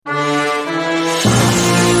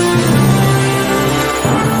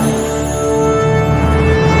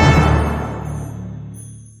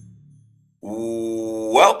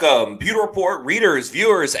Pewter Report readers,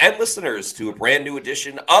 viewers, and listeners to a brand new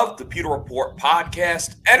edition of the Pewter Report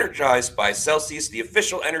podcast, energized by Celsius, the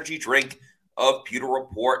official energy drink of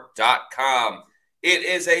PewterReport.com. It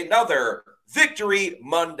is another Victory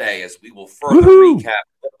Monday as we will further recap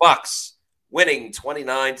the Bucks winning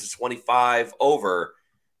 29-25 over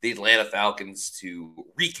the Atlanta Falcons to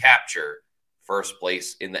recapture first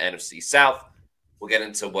place in the NFC South. We'll get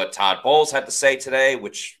into what Todd Bowles had to say today,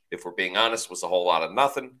 which, if we're being honest, was a whole lot of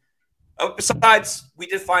nothing. Besides, we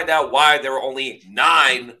did find out why there were only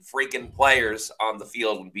 9 freaking players on the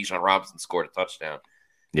field when Bijan Robinson scored a touchdown.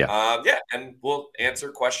 And we'll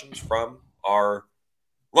answer questions from our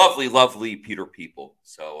lovely, lovely Pewter people.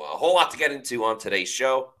 So a whole lot to get into on today's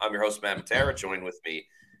show. I'm your host, Matt Matera. Joined with me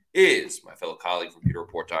is my fellow colleague from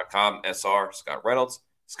PewterReport.com, SR, Scott Reynolds.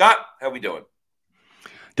 Scott, how we doing?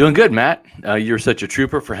 Doing good, Matt. You're such a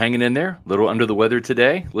trooper for hanging in there. A little under the weather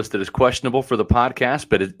today, listed as questionable for the podcast,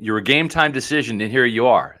 but you're a game time decision, and here you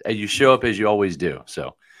are. You show up as you always do.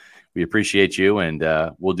 So we appreciate you, and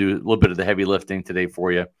we'll do a little bit of the heavy lifting today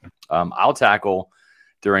for you. I'll tackle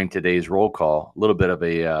during today's roll call a little bit of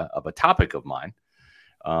a topic of mine,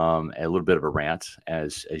 a little bit of a rant,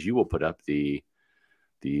 as you will put up the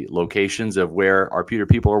locations of where our Pewter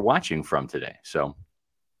people are watching from today. So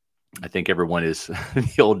I think everyone is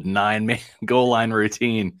the old 9-man goal line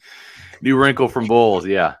routine. New wrinkle from Bowles.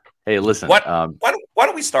 Yeah. Hey, listen. Why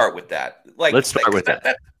don't we start with that? Let's start with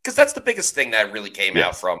that. Because that's the biggest thing that really came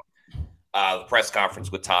out from the press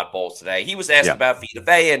conference with Todd Bowles today. He was asked about Vita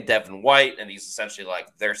Vea and Devin White, and he's essentially like,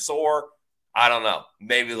 they're sore. I don't know.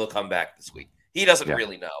 Maybe they'll come back this week. He doesn't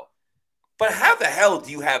really know. But how the hell do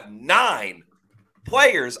you have 9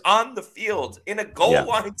 players on the field in a goal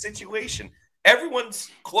line situation?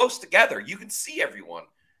 Everyone's close together. You can see everyone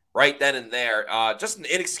right then and there. Just an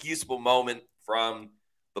inexcusable moment from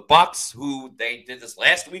the Bucks, who they did this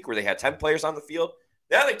last week where they had 10 players on the field.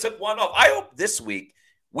 Now they took one off. I hope this week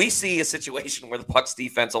we see a situation where the Bucks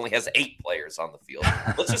defense only has 8 players on the field.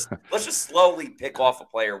 Let's just slowly pick off a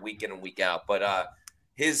player week in and week out. But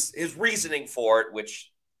his reasoning for it,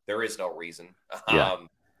 which there is no reason,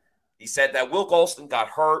 he said that Will Golston got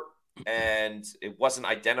hurt and it wasn't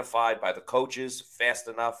identified by the coaches fast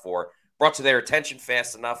enough or brought to their attention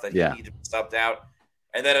fast enough that he needed to be subbed out.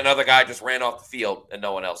 And then another guy just ran off the field and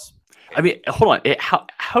no one else. I mean, hold on.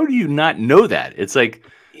 How do you not know that? It's like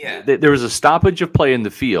there was a stoppage of play in the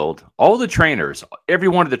field. All the trainers, every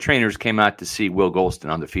one of the trainers came out to see Will Golston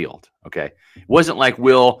on the field. Okay. It wasn't like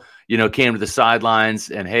Will, came to the sidelines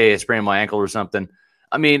and, hey, I sprained my ankle or something.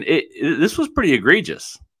 I mean, this was pretty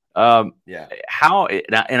egregious. And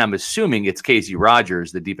I'm assuming it's Casey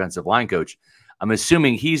Rogers, the defensive line coach. I'm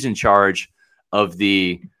assuming he's in charge of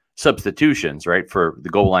the substitutions, right, for the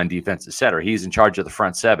goal line defense, et cetera. He's in charge of the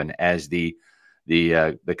front 7 as the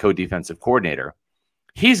co-defensive coordinator.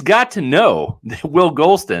 He's got to know that Will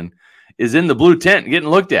Golston is in the blue tent getting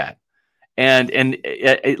looked at. And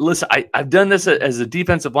listen, I've done this as a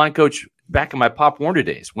defensive line coach back in my Pop Warner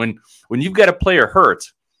days. When you've got a player hurt,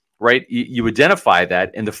 right, you identify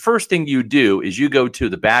that, and the first thing you do is you go to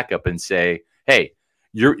the backup and say, hey,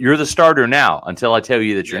 you're the starter now until I tell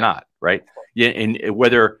you that you're not, right? Yeah, and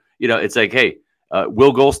whether, it's like, hey,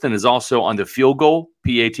 Will Golston is also on the field goal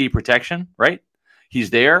PAT protection, right?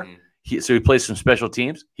 He's there. So he plays some special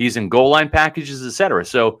teams. He's in goal line packages, et cetera.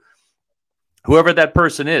 So whoever that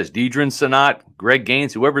person is, Deidrin Sanat, Greg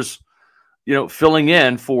Gaines, whoever's, filling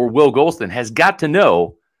in for Will Golston has got to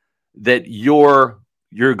know that you're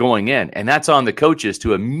going in, and that's on the coaches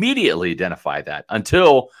to immediately identify that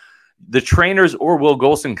until the trainers or Will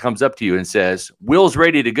Golston comes up to you and says, Will's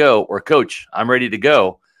ready to go, or coach, I'm ready to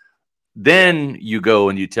go. Then you go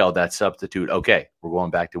and you tell that substitute, okay, we're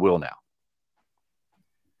going back to Will now.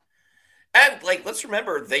 And let's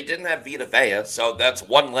remember, they didn't have Vita Vea, so that's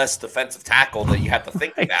one less defensive tackle that you have to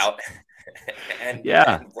think about and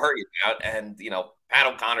worry about. And, Pat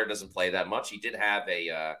O'Connor doesn't play that much. He did have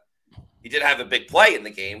a big play in the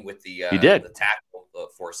game with the tackle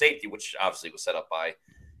for safety, which obviously was set up by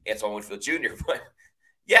Antoine Winfield Jr. But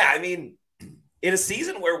I mean, in a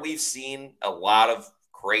season where we've seen a lot of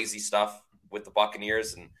crazy stuff with the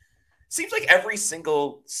Buccaneers, and it seems like every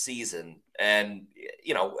single season, and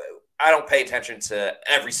I don't pay attention to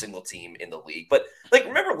every single team in the league, but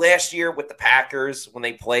remember last year with the Packers when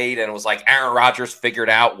they played, and it was like Aaron Rodgers figured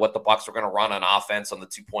out what the Bucs were going to run on offense on the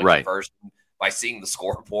 2-point conversion by seeing the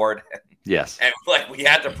scoreboard. Yes. And we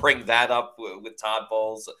had to bring that up with Todd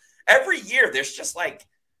Bowles. Every year there's just an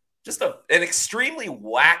extremely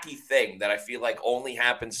wacky thing that I feel like only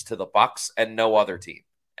happens to the Bucs and no other team.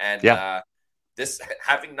 And this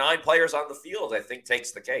having 9 players on the field, I think,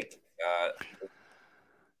 takes the cake.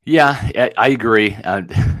 Yeah, I agree.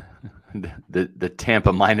 The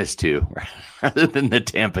Tampa -2 rather than the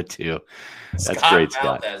Tampa 2. That's Scott great,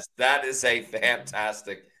 Valdez, Scott. that is a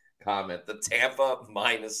fantastic comment. The Tampa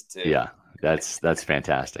 -2. Yeah, that's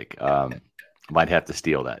fantastic. Might have to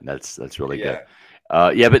steal that. That's really good.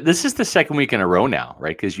 Yeah, but this is the second week in a row now,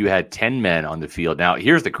 right? Because you had 10 men on the field. Now,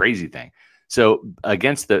 here's the crazy thing. So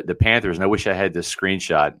against the Panthers, and I wish I had this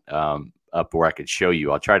screenshot up where I could show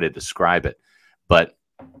you. I'll try to describe it. But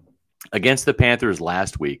against the Panthers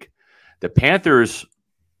last week, the Panthers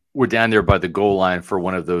were down there by the goal line for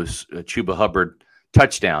one of those Chuba Hubbard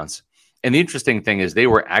touchdowns. And the interesting thing is they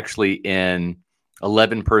were actually in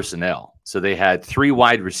 11 personnel. So they had 3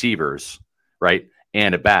 wide receivers, right,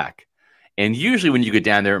 and a back. And usually when you get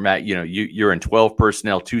down there, Matt, you're in 12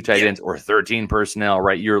 personnel, 2 tight ends, or 13 personnel,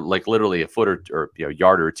 right? You're like literally a foot or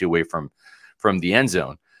yard or 2 away from the end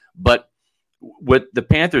zone. But what the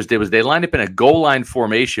Panthers did was they lined up in a goal line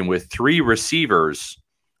formation with 3 receivers,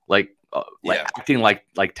 acting like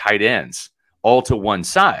tight ends, all to one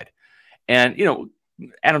side. And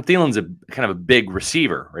Adam Thielen's a kind of a big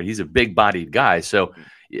receiver, right? He's a big-bodied guy, so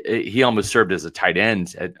he almost served as a tight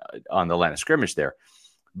end on the line of scrimmage there.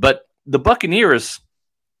 But the Buccaneers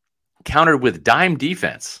countered with dime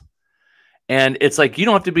defense, and it's like you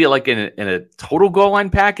don't have to be like in a total goal line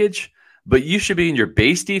package, but you should be in your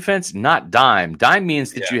base defense, not dime. Dime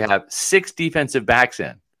means that you have 6 defensive backs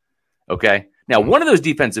in. Okay. Now, one of those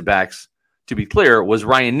defensive backs, to be clear, was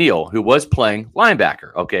Ryan Neal, who was playing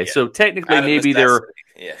linebacker. Okay. Yeah. So technically maybe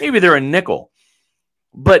they're a nickel.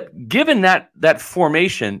 But given that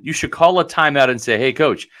formation, you should call a timeout and say, hey,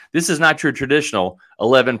 coach, this is not your traditional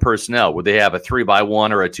 11 personnel where they have a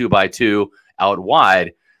 3-by-1 or a 2-by-2 out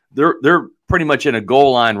wide. They're pretty much in a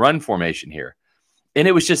goal line run formation here. And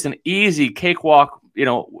it was just an easy cakewalk,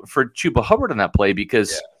 for Chuba Hubbard on that play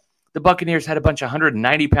because the Buccaneers had a bunch of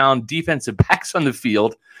 190-pound defensive backs on the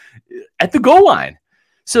field at the goal line.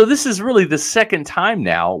 So this is really the second time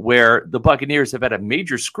now where the Buccaneers have had a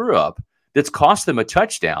major screw-up that's cost them a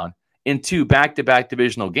touchdown in 2 back-to-back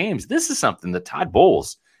divisional games. This is something that Todd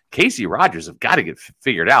Bowles, Casey Rogers have got to get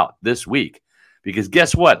figured out this week. Because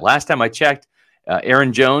guess what? Last time I checked,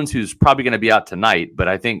 Aaron Jones, who's probably going to be out tonight, but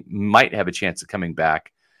I think might have a chance of coming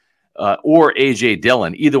back, or A.J.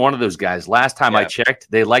 Dillon, either one of those guys. Last time I checked,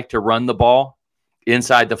 they like to run the ball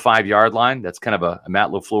inside the 5-yard line. That's kind of a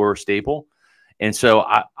Matt LaFleur staple. And so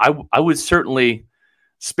I would certainly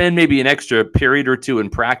spend maybe an extra period or 2 in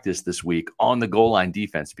practice this week on the goal line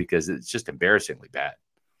defense because it's just embarrassingly bad.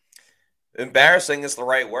 Embarrassing is the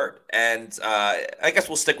right word. And I guess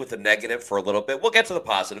we'll stick with the negative for a little bit. We'll get to the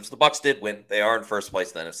positives. The Bucs did win. They are in first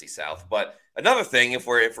place in the NFC South. But another thing, if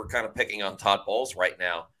we're kind of picking on Todd Bowles right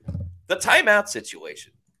now, the timeout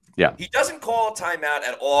situation. Yeah. He doesn't call a timeout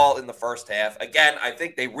at all in the first half. Again, I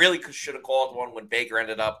think they really should have called one when Baker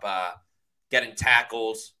ended up getting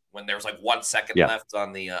tackles when there was like 1 second left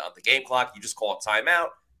on the game clock. You just call a timeout.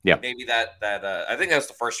 Yeah. Maybe that I think that was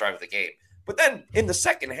the first drive of the game. But then in the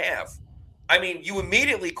second half, I mean, you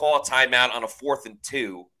immediately call a timeout on a 4th and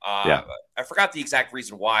 2. I forgot the exact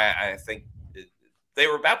reason why. I think they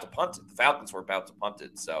were about to punt it. The Falcons were about to punt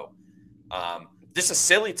it. So just a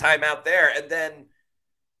silly timeout there. And then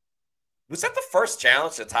was that the first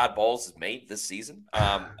challenge that Todd Bowles has made this season?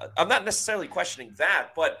 I'm not necessarily questioning that,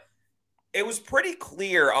 but it was pretty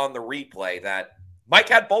clear on the replay that Mike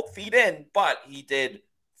had both feet in, but he did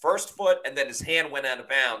first foot and then his hand went out of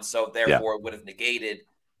bounds. So therefore it would have negated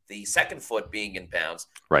the second foot being in bounds.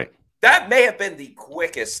 Right. That may have been the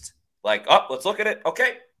quickest, let's look at it.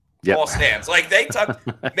 Okay. Ball stands. They took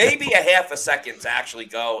maybe a half a second to actually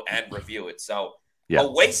go and review it. So a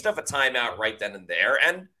waste of a timeout right then and there.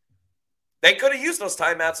 And they could have used those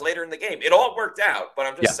timeouts later in the game. It all worked out, but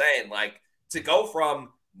I'm just saying, to go from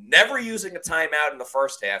never using a timeout in the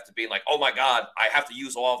first half to being like, oh my God, I have to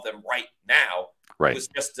use all of them right now. Right. It was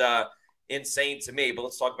just insane to me. But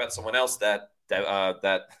let's talk about someone else that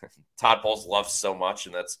Todd Bowles loves so much,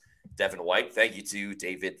 and that's Devin White. Thank you to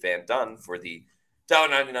David Van Dunn for the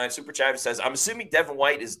 $1.99 super chat. He says, I'm assuming Devin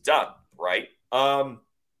White is done, right?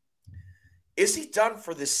 Is he done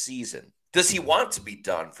for this season? Does he want to be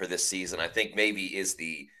done for this season? I think maybe is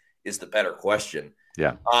the better question.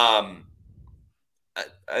 Yeah.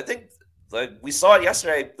 I think we saw it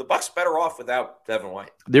yesterday. The Bucs better off without Devin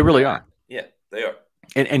White. They really are. Yeah, they are.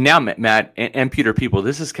 And now, Matt and Peter, people,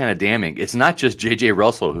 this is kind of damning. It's not just J.J.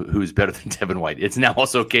 Russell who's better than Devin White. It's now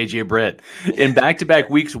also K.J. Britt. In back-to-back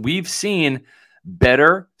weeks, we've seen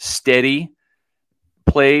better, steady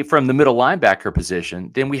play from the middle linebacker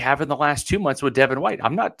position than we have in the last 2 months with Devin White.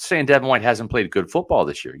 I'm not saying Devin White hasn't played good football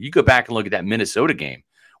this year. You go back and look at that Minnesota game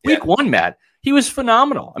Week 1, Matt, he was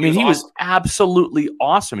phenomenal. I mean, he was absolutely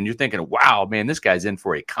awesome. And you're thinking, wow, man, this guy's in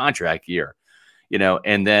for a contract year,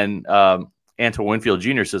 and then Antoine Winfield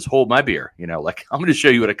Jr. says, hold my beer, like, I'm going to show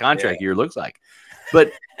you what a contract year looks like.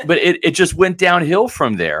 But it just went downhill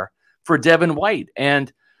from there for Devin White.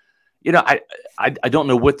 And, I don't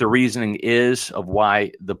know what the reasoning is of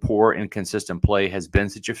why the poor, inconsistent play has been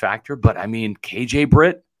such a factor. But, I mean, KJ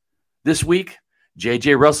Britt this week,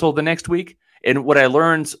 JJ Russell the next week. And what I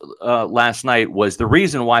learned last night was the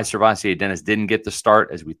reason why SirVocea Dennis didn't get the start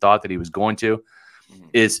as we thought that he was going to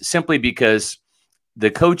is simply because the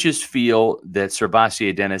coaches feel that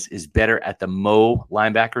SirVocea Dennis is better at the Mo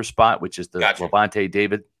linebacker spot, which is the Lavonte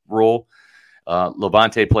David role.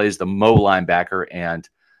 Lavonte plays the Mo linebacker, and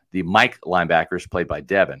the Mike linebacker is played by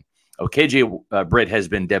Devin. KJ Britt has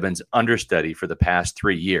been Devin's understudy for the past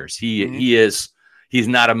 3 years. He's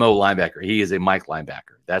not a Mo linebacker. He is a Mike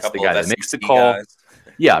linebacker. That's the guy that makes the call. Guys.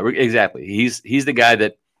 Yeah, exactly. He's the guy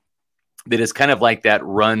that is kind of like that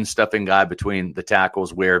run stuffing guy between the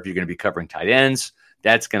tackles, where if you're going to be covering tight ends,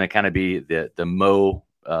 that's going to kind of be the Mo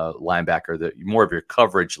linebacker, the more of your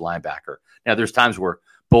coverage linebacker. Now, there's times where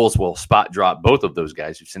Bulls will spot drop both of those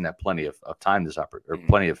guys. We've seen that plenty of time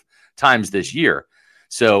plenty of times this year.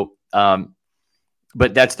 So,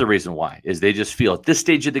 but that's the reason why, is they just feel at this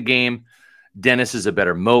stage of the game, Dennis is a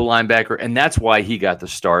better Mo linebacker, and that's why he got the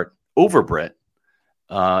start over Britt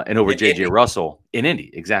and over JJ Russell in Indy.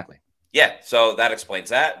 Exactly. Yeah, so that explains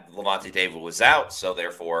that. Lavonte David was out, so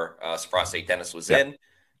therefore SirVocea Dennis was in.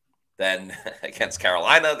 Then against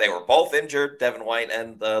Carolina, they were both injured, Devin White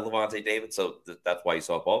and Lavonte David, so that's why you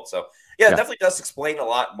saw both. So, yeah, it definitely does explain a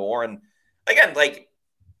lot more. And, again, like,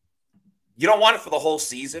 you don't want it for the whole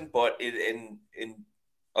season, but in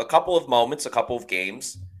a couple of moments, a couple of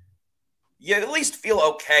games, you at least feel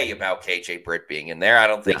okay about KJ Britt being in there. I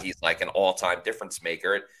don't think he's like an all-time difference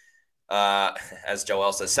maker. As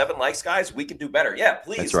Joel says, 7 likes, guys. We can do better. Yeah,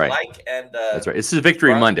 please like and that's right. This is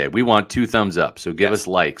Victory Monday. We want 2 thumbs up, so give us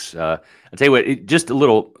likes. I'll tell you what. Just a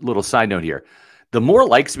little side note here. The more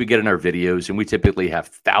likes we get in our videos, and we typically have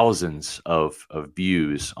thousands of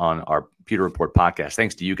views on our Pewter Report podcast,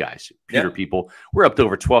 thanks to you guys, Pewter people. We're up to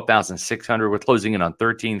over 12,600. We're closing in on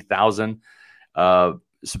 13,000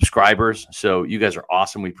 subscribers. So you guys are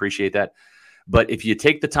awesome. We appreciate that. But if you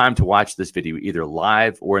take the time to watch this video, either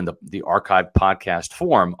live or in the archived podcast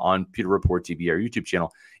form on Pewter Report TV, our YouTube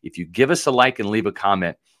channel, if you give us a like and leave a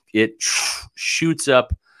comment, it shoots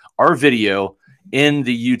up our video in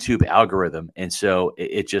the YouTube algorithm. And so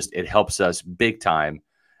it helps us big time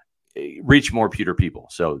reach more Pewter people.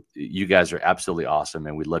 So you guys are absolutely awesome,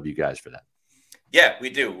 and we love you guys for that. Yeah, we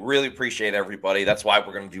do. Really appreciate everybody. That's why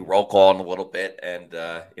we're going to do roll call in a little bit and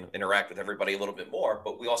interact with everybody a little bit more.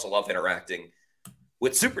 But we also love interacting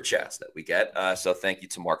with Super Chats that we get. So thank you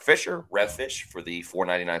to Mark Fisher, RevFish, for the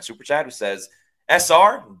 $4.99 Super Chat, who says,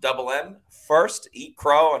 SR, double M, first, eat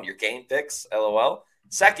crow on your game picks, LOL.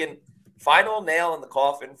 Second, final nail in the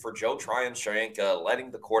coffin for Joe Tryon-Shoyinka,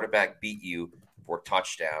 letting the quarterback beat you for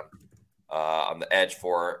touchdown on the edge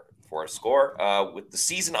for a score. With the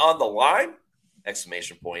season on the line,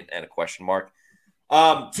 exclamation point and a question mark.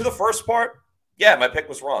 To the first part, yeah, my pick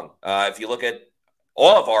was wrong. If you look at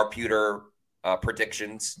all of our Pewter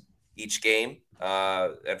predictions each game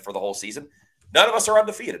and for the whole season, none of us are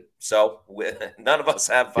undefeated. So none of us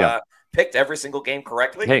have picked every single game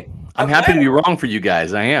correctly. Hey, I'm happy to be wrong for you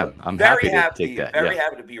guys. I am. I'm happy to take that. Very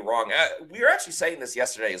happy to be wrong. We were actually saying this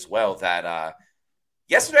yesterday as well, that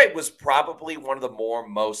yesterday was probably one of the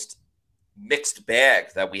most mixed bag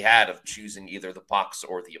that we had of choosing either the Bucs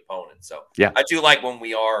or the opponent. So I do like when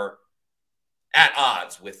we are at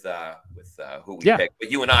odds with who we pick. But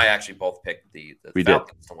you and I actually both picked the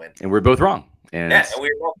Falcons to win, and we're both wrong. And and we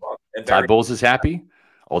were both wrong. And Todd Bowles is happy.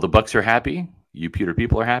 All the Bucs are happy. You Pewter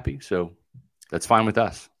people are happy. So that's fine with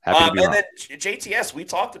us. Happy to be wrong. Then JTS, we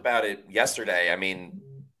talked about it yesterday. I mean,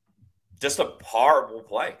 just a horrible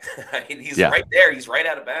play. I mean, he's right there. He's right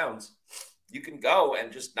out of bounds. You can go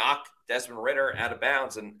and just knock Desmond Ridder out of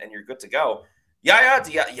bounds, and you're good to go. Yaya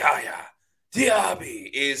Diaby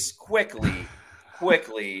is quickly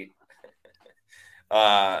moving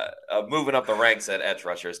up the ranks at edge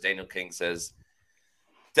rushers. Daniel King says,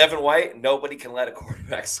 Devin White, nobody can let a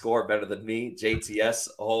quarterback score better than me. JTS,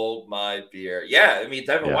 hold my beer. Yeah, I mean,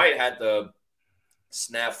 Devin White had the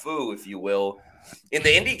snafu, if you will, in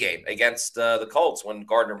the Indy game against the Colts when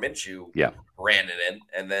Gardner Minshew ran it in.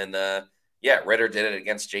 And then, Ridder did it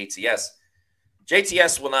against JTS.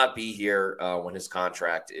 JTS will not be here when his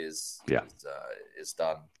contract is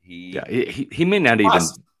done. He may not even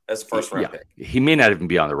as a first-round pick. He may not even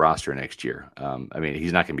be on the roster next year. I mean,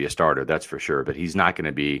 he's not going to be a starter, that's for sure. But he's not going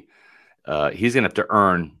to be. He's going to have to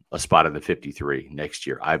earn a spot in the 53 next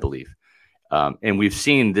year, I believe. And we've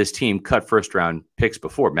seen this team cut first-round picks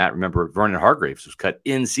before. Matt, remember Vernon Hargreaves was cut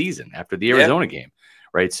in season after the Arizona game,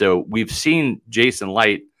 right? So we've seen Jason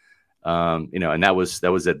Light. And that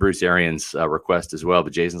was at Bruce Arians' request as well.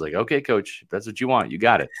 But Jason's like, okay, coach, if that's what you want, you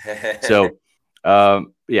got it. So,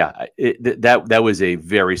 that was a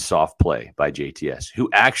very soft play by JTS, who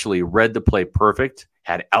actually read the play perfect,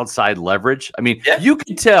 had outside leverage. I mean, you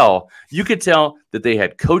could tell that they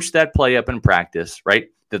had coached that play up in practice, right?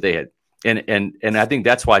 That they had, and I think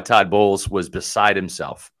that's why Todd Bowles was beside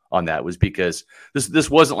himself on that, was because this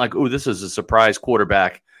wasn't like, oh, this is a surprise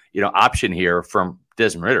quarterback, option here from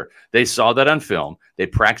Desmond Ridder. They saw that on film. They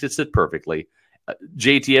practiced it perfectly.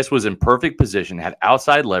 JTS was in perfect position, had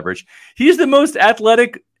outside leverage. He's the most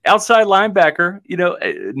athletic outside linebacker,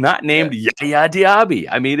 not named Yaya Diaby.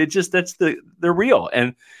 I mean, that's the real.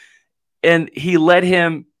 And he let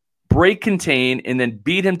him break contain and then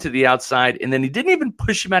beat him to the outside. And then he didn't even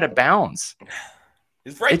push him out of bounds.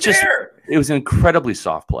 He's right there. It was an incredibly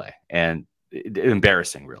soft play and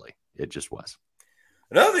embarrassing, really. It just was.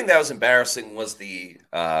 Another thing that was embarrassing was the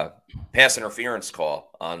pass interference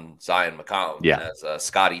call on Zion McCollum. Yeah. As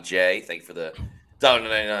Scotty J, thank you for the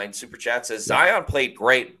 $1.99 super chat, says Zion played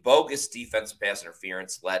great. Bogus defensive pass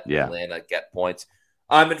interference let Atlanta get points.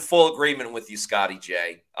 I'm in full agreement with you, Scotty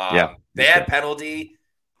J. Bad penalty.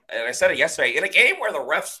 And I said it yesterday. In a game where the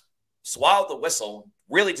refs swallowed the whistle,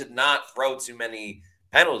 really did not throw too many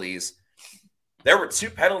penalties. There were 2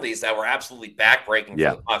 penalties that were absolutely backbreaking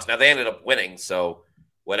for the Bucs. Now, they ended up winning, so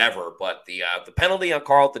whatever. But the penalty on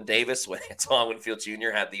Carlton Davis when Antoine Winfield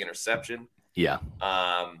Jr. had the interception. Yeah.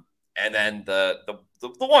 And then the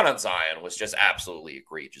one on Zion was just absolutely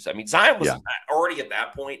egregious. I mean, Zion was already at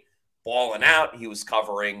that point balling out. He was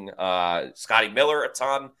covering Scotty Miller a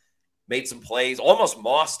ton, made some plays, almost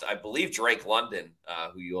mossed, I believe, Drake London,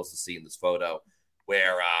 who you also see in this photo,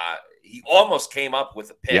 where he almost came up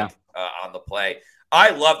with a pick on the play.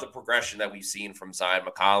 I love the progression that we've seen from Zion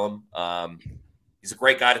McCollum. He's a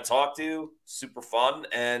great guy to talk to, super fun,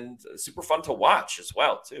 and super fun to watch as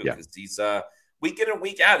well, too, because he's week in and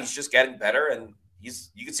week out, he's just getting better, and you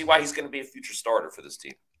can see why he's going to be a future starter for this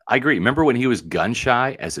team. I agree. Remember when he was gun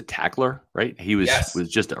shy as a tackler, right? He was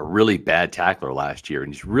just a really bad tackler last year,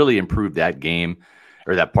 and he's really improved that game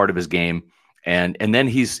or that part of his game. And then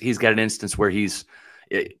he's got an instance where he's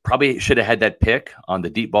probably should have had that pick on the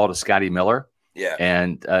deep ball to Scotty Miller. Yeah.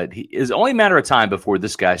 And it's only a matter of time before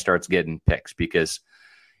this guy starts getting picks because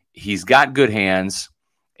he's got good hands.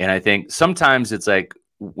 And I think sometimes it's like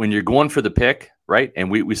when you're going for the pick, right? And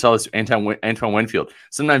we saw this Antoine Winfield.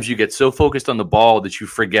 Sometimes you get so focused on the ball that you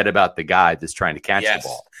forget about the guy that's trying to catch the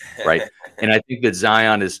ball, right? And I think that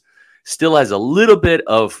Zion still has a little bit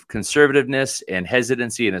of conservativeness and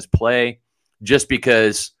hesitancy in his play just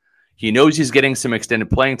because he knows he's getting some extended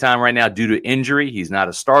playing time right now due to injury. He's not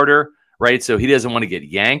a starter, right? So he doesn't want to get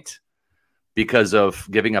yanked because of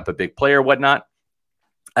giving up a big play or whatnot.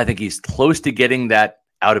 I think he's close to getting that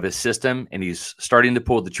out of his system, and he's starting to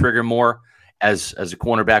pull the trigger more as a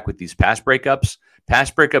cornerback with these pass breakups.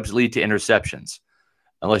 Pass breakups lead to interceptions,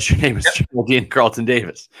 unless your name is Geraldine Carlton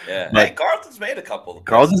Davis. Yeah, but Carlton's made a couple.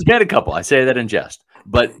 Carlton's made a couple. I say that in jest.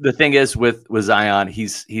 But the thing is with Zion,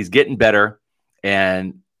 he's getting better,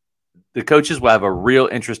 and the coaches will have a real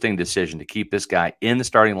interesting decision to keep this guy in the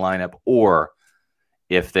starting lineup, or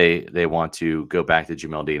if they want to go back to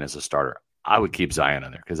Jamel Dean as a starter. I would keep Zion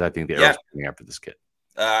on there because I think the arrow's coming after this kid.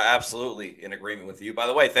 Absolutely in agreement with you. By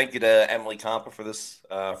the way, thank you to Emily Compa for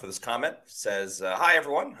this comment. Says, hi,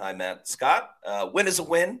 everyone. Hi, Matt Scott. Win is a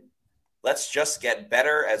win. Let's just get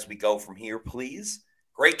better as we go from here, please.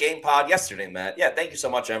 Great game pod yesterday, Matt. Yeah, thank you so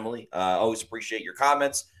much, Emily. Always appreciate your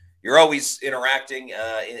comments. You're always interacting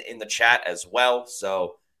in the chat as well.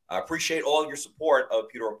 So I appreciate all your support of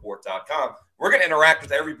PewterReport.com. We're going to interact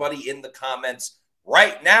with everybody in the comments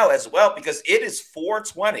right now as well because it is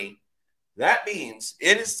 4:20. That means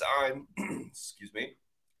it is time, excuse me,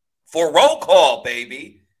 for roll call,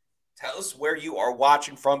 baby. Tell us where you are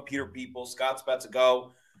watching from, Peter People. Scott's about to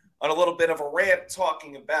go on a little bit of a rant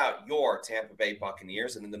talking about your Tampa Bay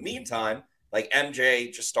Buccaneers. And in the meantime, like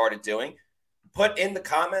MJ just started doing, put in the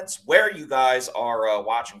comments where you guys are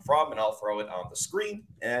watching from, and I'll throw it on the screen.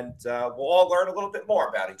 And we'll all learn a little bit more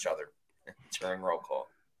about each other during roll call.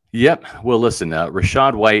 Yep. Well, listen,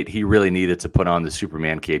 Rachaad White, he really needed to put on the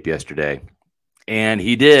Superman cape yesterday, and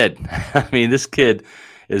he did. I mean, this kid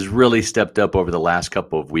has really stepped up over the last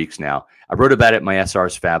couple of weeks now. I wrote about it in my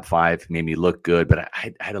SR's Fab 5, made me look good, but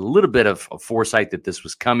I had a little bit of foresight that this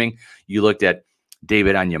was coming. You looked at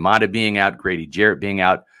David Onyemata being out, Grady Jarrett being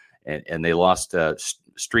out, and they lost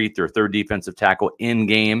Street, their third defensive tackle, in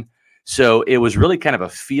game. So it was really kind of a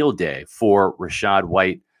field day for Rachaad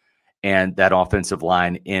White and that offensive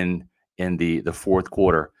line in the fourth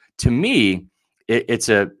quarter. To me, it's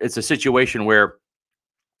a situation where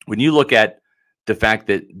when you look at the fact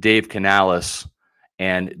that Dave Canales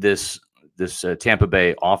and this Tampa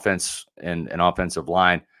Bay offense and offensive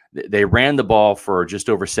line, they ran the ball for just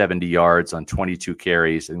over 70 yards on 22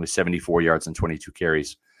 carries. And it was 74 yards on 22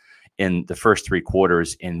 carries in the first three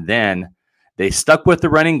quarters. And then they stuck with the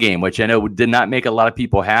running game, which I know did not make a lot of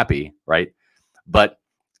people happy, right? But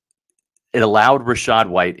it allowed Rachaad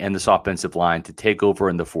White and this offensive line to take over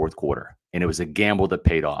in the fourth quarter. And it was a gamble that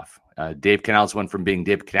paid off. Dave Canales went from being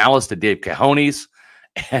Dave Canales to Dave Cajones,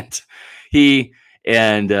 and he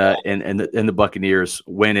and the Buccaneers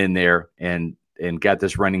went in there and got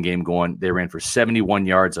this running game going. They ran for 71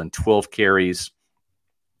 yards on 12 carries,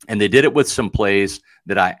 and they did it with some plays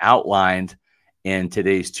that I outlined in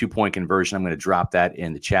today's 2-point conversion. I'm going to drop that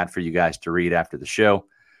in the chat for you guys to read after the show.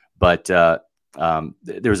 But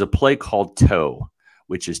there's a play called TOW,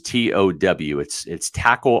 which is TOW. It's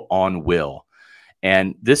tackle on will.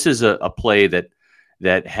 And this is a play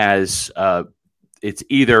that has it's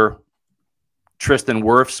either Tristan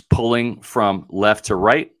Wirfs pulling from left to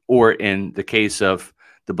right, or in the case of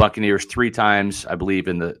the Buccaneers 3 times, I believe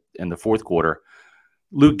in the fourth quarter,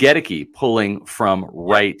 Luke Goedeke pulling from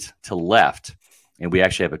right to left. And we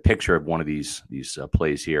actually have a picture of one of these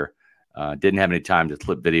plays here. Didn't have any time to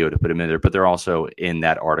clip video to put them in there, but they're also in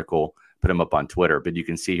that article. Put them up on Twitter. But you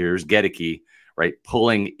can see here's Goedeke, right,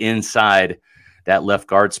 pulling inside that left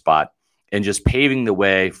guard spot and just paving the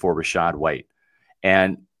way for Rachaad White.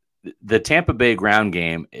 And the Tampa Bay ground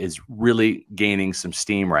game is really gaining some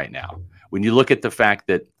steam right now. When you look at the fact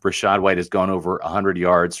that Rachaad White has gone over 100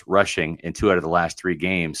 yards rushing in 2 out of the last 3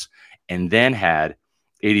 games and then had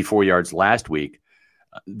 84 yards last week,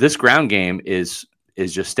 this ground game is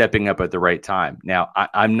just stepping up at the right time. Now,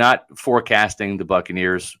 I'm not forecasting the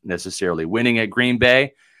Buccaneers necessarily winning at Green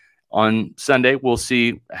Bay on Sunday. We'll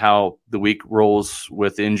see how the week rolls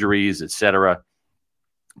with injuries, etc.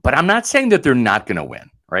 But I'm not saying that they're not going to win,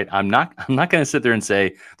 right? I'm not going to sit there and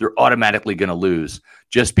say they're automatically going to lose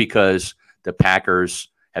just because the Packers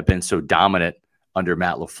have been so dominant under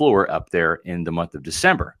Matt LaFleur up there in the month of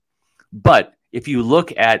December. But if you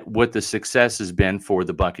look at what the success has been for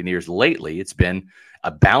the Buccaneers lately, it's been a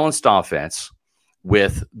balanced offense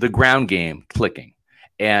with the ground game clicking.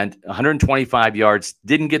 And 125 yards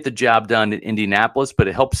didn't get the job done in Indianapolis, but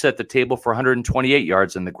it helped set the table for 128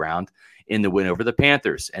 yards on the ground in the win over the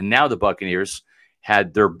Panthers. And now the Buccaneers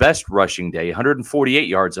had their best rushing day, 148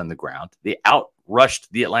 yards on the ground. They outrushed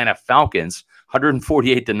the Atlanta Falcons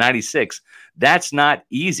 148-96. That's not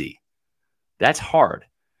easy. That's hard.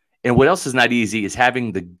 And what else is not easy is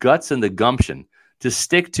having the guts and the gumption to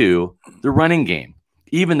stick to the running game,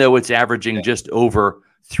 even though it's averaging just over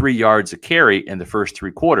 3 yards a carry in the first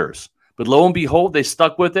 3 quarters. But lo and behold, they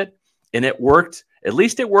stuck with it, and it worked. At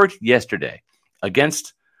least it worked yesterday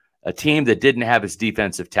against a team that didn't have its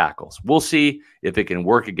defensive tackles. We'll see if it can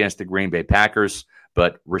work against the Green Bay Packers.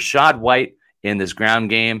 But Rachaad White in this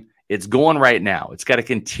ground game, it's going right now. It's got to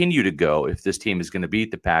continue to go if this team is going to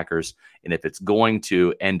beat the Packers and if it's going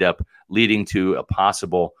to end up leading to a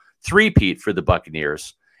possible three-peat for the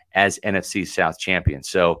Buccaneers as NFC South champions.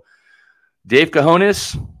 So, Dave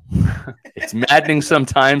Cajones, it's maddening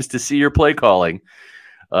sometimes to see your play calling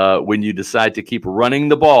when you decide to keep running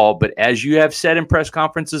the ball. But as you have said in press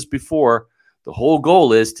conferences before, the whole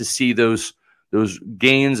goal is to see those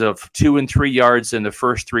gains of 2 and 3 yards in the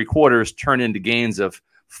first 3 quarters turn into gains of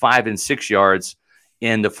 5 and 6 yards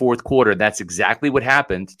in the fourth quarter. That's exactly what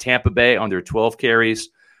happened. Tampa Bay, on their 12 carries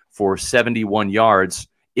for 71 yards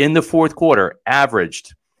in the fourth quarter,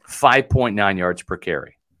 averaged 5.9 yards per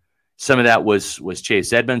carry. Some of that was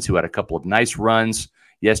Chase Edmonds, who had a couple of nice runs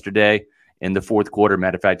yesterday in the fourth quarter.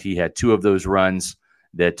 Matter of fact, he had 2 of those runs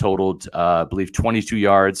that totaled, I believe, 22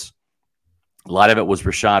 yards. A lot of it was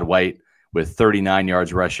Rachaad White with 39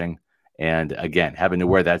 yards rushing. And again, having to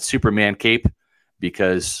wear that Superman cape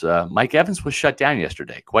because Mike Evans was shut down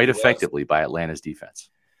yesterday quite effectively by Atlanta's defense.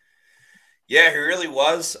 Yeah, he really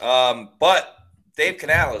was. But Dave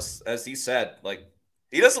Canales, as he said,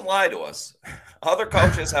 he doesn't lie to us. Other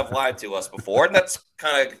coaches have lied to us before, and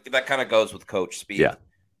that kind of goes with Coach Speed. Yeah.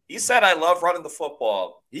 He said, "I love running the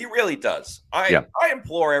football." He really does. I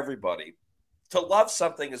implore everybody to love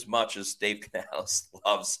something as much as Dave Canales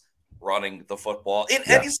loves running the football in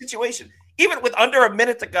any situation. Even with under a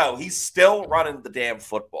minute to go, he's still running the damn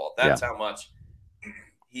football. That's how much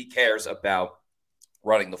he cares about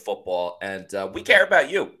running the football. And we care about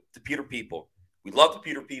you, the Pewter people. We love the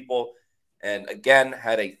Pewter people. And again,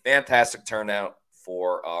 had a fantastic turnout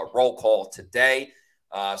for roll call today.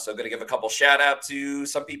 So going to give a couple shout out to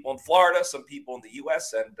some people in Florida, some people in the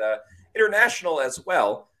U.S. and international as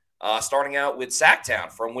well. Starting out with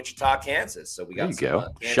Sacktown from Wichita, Kansas. So we got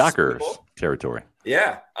Shockers people. Territory.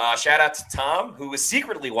 Yeah. Shout out to Tom, who is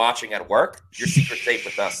secretly watching at work. Your secret tape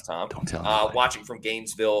with us, Tom. Don't tell me. Watching from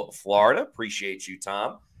Gainesville, Florida. Appreciate you,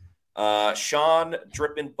 Tom. Sean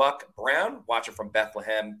Drippin Buck Brown, watching from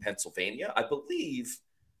Bethlehem, Pennsylvania. I believe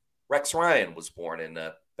Rex Ryan was born in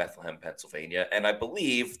Bethlehem, Pennsylvania. And I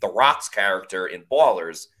believe the Rock's character in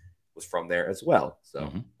Ballers was from there as well.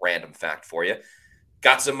 So random fact for you.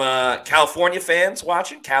 Got some California fans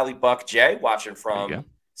watching. Cali Buck J watching from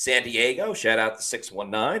San Diego. Shout out to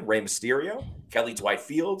 619, Rey Mysterio. Kelly Dwight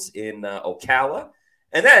Fields in Ocala.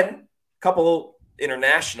 And then a couple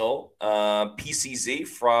international PCZ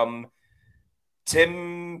from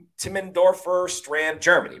Timmendorfer Strand,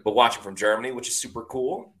 Germany. But watching from Germany, which is super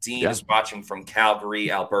cool. Dean is watching from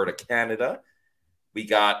Calgary, Alberta, Canada. We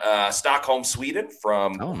got Stockholm, Sweden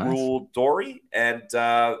from Cruel Dory. And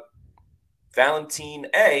Valentine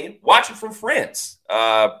A, watching from France.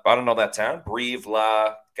 I don't know that town. Brive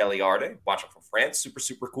La Galliarde, watching from France. Super,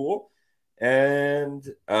 super cool. And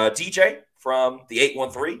DJ from the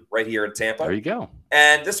 813 right here in Tampa. There you go.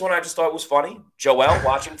 And this one I just thought was funny. Joel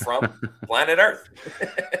watching from Planet Earth.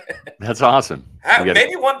 That's awesome.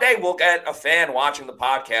 Maybe one day we'll get a fan watching the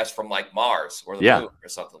podcast from like Mars or the moon or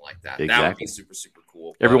something like that. Exactly. That would be super, super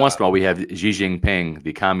cool. Every once in a while we have Xi Jinping,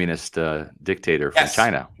 the communist dictator from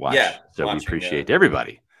China, watch. Yeah, so we appreciate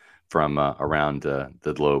everybody from around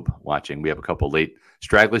the globe watching. We have a couple late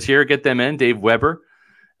stragglers here. Get them in. Dave Weber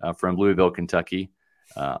from Louisville, Kentucky,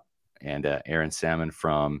 and Aaron Salmon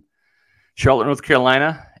from Charlotte, North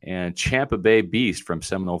Carolina, and Champa Bay Beast from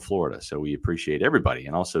Seminole, Florida. So we appreciate everybody.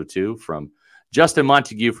 And also, too, from Justin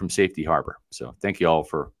Montague from Safety Harbor. So thank you all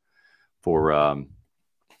for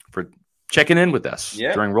checking in with us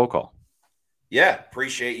during roll call. Yeah,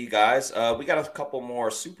 appreciate you guys. We got a couple more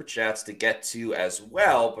super chats to get to as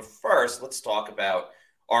well. But first, let's talk about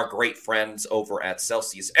our great friends over at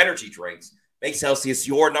Celsius Energy Drinks. Make Celsius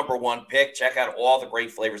your number one pick. Check out all the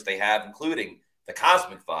great flavors they have, including the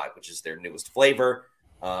Cosmic Vibe, which is their newest flavor.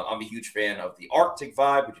 I'm a huge fan of the Arctic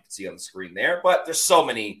Vibe, which you can see on the screen there. But there's so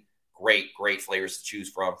many great flavors to choose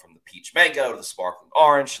from the peach mango to the sparkling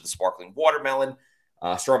orange to the sparkling watermelon.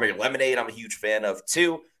 Strawberry lemonade I'm a huge fan of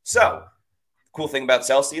too. So cool thing about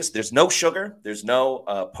Celsius, there's no sugar. There's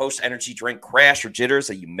no post-energy drink crash or jitters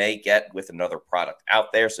that you may get with another product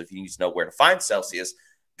out there. So if you need to know where to find Celsius,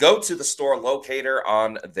 go to the store locator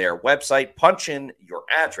on their website, punch in your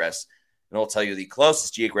address, and it'll tell you the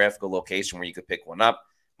closest geographical location where you could pick one up.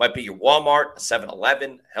 Might be your Walmart,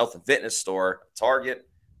 7-Eleven, health and fitness store, Target,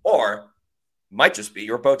 or might just be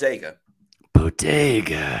your bodega.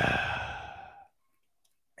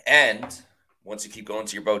 And once you keep going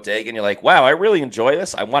to your bodega and you're like, wow, I really enjoy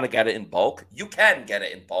this. I want to get it in bulk. You can get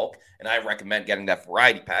it in bulk. And I recommend getting that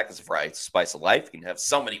variety pack as a variety spice of life. You can have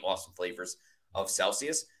so many awesome flavors of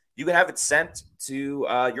Celsius. You can have it sent to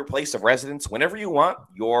your place of residence whenever you want.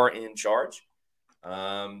 You're in charge.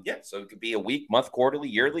 So it could be a week, month, quarterly,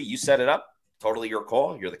 yearly. You set it up. Totally your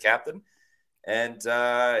call. You're the captain. And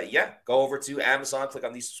go over to Amazon, click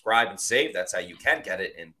on the subscribe and save. That's how you can get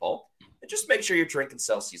it in bulk. And just make sure you're drinking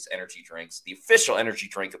Celsius energy drinks, the official energy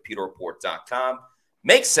drink of PewterReport.com.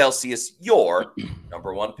 Make Celsius your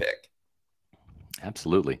number one pick.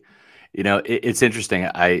 Absolutely. You know, it's interesting.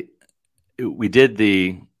 We did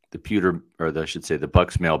the Pewter, or I should say the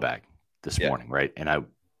Bucks mailbag this morning, right? And I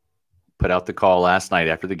put out the call last night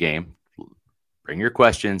after the game. Bring your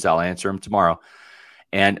questions. I'll answer them tomorrow.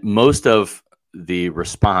 And most of the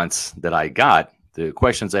response that I got, the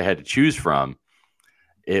questions I had to choose from,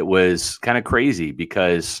 it was kind of crazy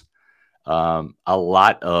because a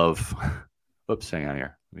lot of – hang on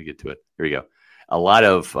here. Let me get to it. Here we go. A lot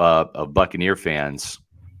of Buccaneer fans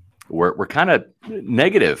were kind of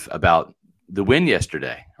negative about the win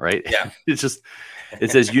yesterday, right? Yeah. It says,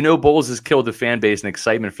 Bowles has killed the fan base and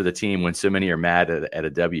excitement for the team when so many are mad at a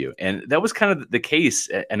W. And that was kind of the case.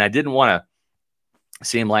 And I didn't want to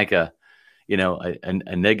seem like a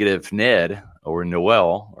negative Ned or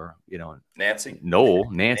Noel or, Nancy.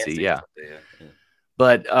 Nancy. Yeah.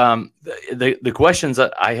 But the questions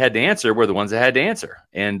that I had to answer were the ones I had to answer.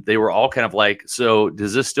 And they were all kind of like, so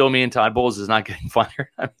does this still mean Todd Bowles is not getting fired?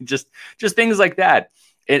 I mean, just things like that.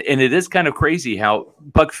 And it is kind of crazy how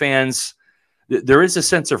Buck fans, there is a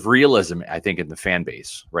sense of realism, I think, in the fan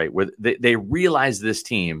base, right? Where they realize this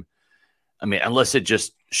team, I mean, unless it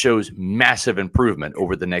just shows massive improvement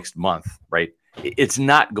over the next month, right? It's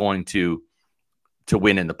not going to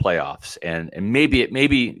win in the playoffs. And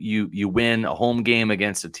maybe you win a home game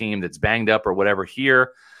against a team that's banged up or whatever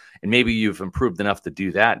here, and maybe you've improved enough to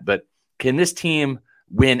do that. But can this team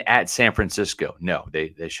win at San Francisco? No,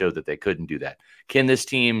 they showed that they couldn't do that. Can this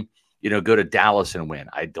team, go to Dallas and win?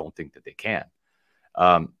 I don't think that they can.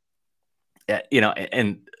 And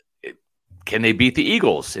can they beat the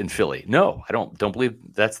Eagles in Philly? No, I don't believe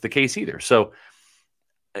that's the case either. So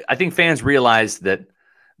I think fans realize that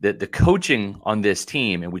the coaching on this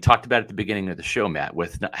team, and we talked about it at the beginning of the show, Matt,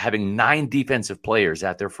 with having 9 defensive players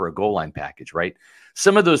out there for a goal line package, right?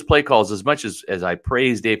 Some of those play calls, as much as I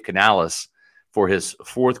praise Dave Canales for his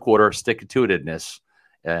fourth quarter stick-to-itiveness,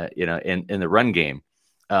 in the run game.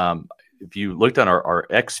 If you looked on our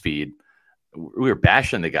X feed, we were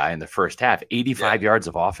bashing the guy in the first half, 85 yards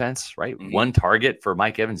of offense, right? Mm-hmm. 1 target for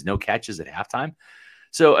Mike Evans, no catches at halftime.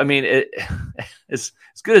 So, I mean, as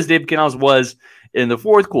good as Dave Canales was in the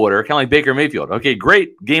fourth quarter, kind of like Baker Mayfield. Okay,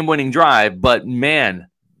 great game-winning drive, but man,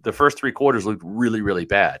 the first 3 quarters looked really, really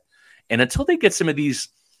bad. And until they get some of these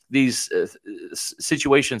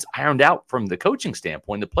situations ironed out from the coaching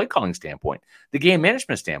standpoint, the play calling standpoint, the game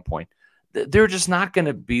management standpoint, they're just not going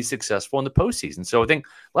to be successful in the postseason. So I think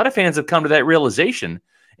a lot of fans have come to that realization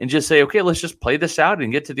and just say, okay, let's just play this out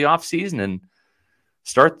and get to the offseason and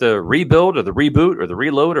start the rebuild or the reboot or the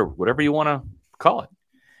reload or whatever you want to call it.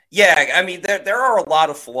 Yeah, I mean, there are a lot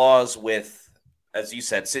of flaws with, as you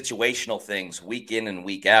said, situational things week in and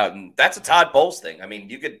week out. And that's a Todd Bowles thing. I mean,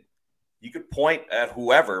 you could point at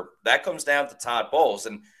whoever. That comes down to Todd Bowles.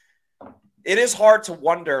 And it is hard to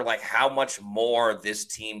wonder, like, how much more this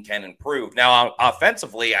team can improve. Now,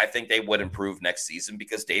 offensively, I think they would improve next season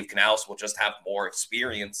because Dave Canales will just have more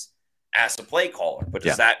experience as a play caller. But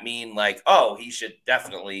does that mean, like, he should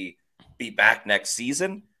definitely be back next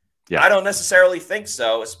season? Yeah. I don't necessarily think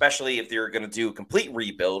so, especially if they're going to do a complete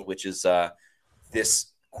rebuild, which is this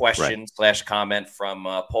question / comment from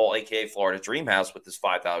Paul, a.k.a. Florida Dreamhouse, with this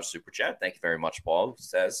 $5 super chat. Thank you very much, Paul, who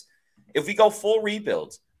says, if we go full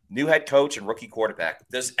rebuild, new head coach and rookie quarterback,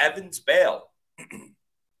 does Evans bail?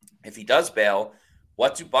 If he does bail,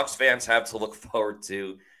 what do Bucs fans have to look forward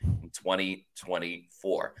to in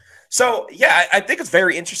 2024? So, yeah, I think it's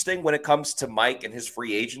very interesting when it comes to Mike and his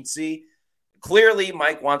free agency. Clearly,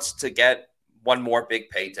 Mike wants to get one more big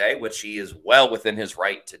payday, which he is well within his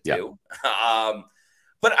right to do.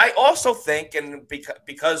 But I also think, and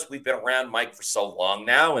because we've been around Mike for so long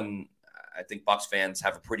now, and I think Bucs fans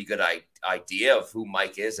have a pretty good idea of who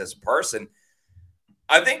Mike is as a person,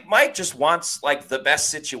 I think Mike just wants, like, the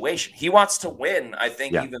best situation. He wants to win, I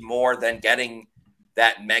think, even more than getting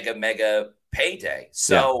that mega payday.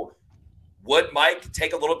 So would Mike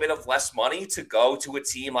take a little bit of less money to go to a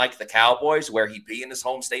team like the Cowboys, where he'd be in his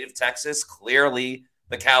home state of Texas? Clearly,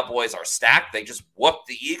 the Cowboys are stacked. They just whooped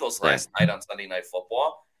the Eagles last night on Sunday Night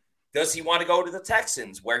Football. Does he want to go to the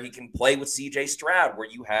Texans, where he can play with C.J. Stroud, where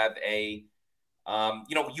you have a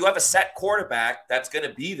set quarterback that's going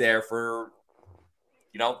to be there for,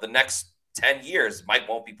 the next 10 years. Mike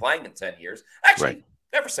won't be playing in 10 years. Actually,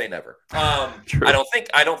 never say never. I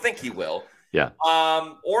don't think he will. Yeah.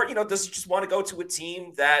 Or, does he just want to go to a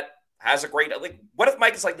team that has a great, like, what if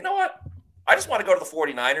Mike is like, you know what? I just want to go to the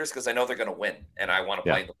 49ers because I know they're going to win and I want to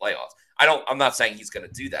play in the playoffs. I'm not saying he's going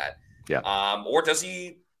to do that. Yeah. Or does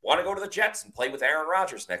he want to go to the Jets and play with Aaron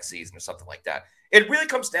Rodgers next season or something like that? It really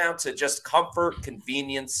comes down to just comfort,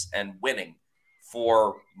 convenience, and winning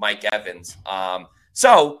for Mike Evans.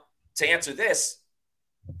 So to answer this,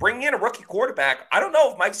 bringing in a rookie quarterback, I don't know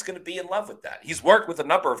if Mike's going to be in love with that. He's worked with a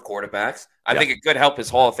number of quarterbacks. I think it could help his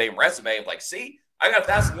Hall of Fame resume of, like, see, I got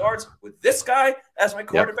 1,000 yards with this guy as my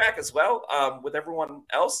quarterback as well, with everyone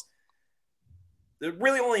else.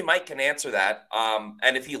 Really only Mike can answer that.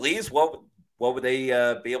 And if he leaves, what would they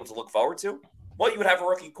be able to look forward to? Well, you would have a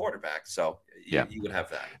rookie quarterback, so you would have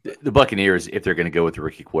that. The Buccaneers, if they're going to go with the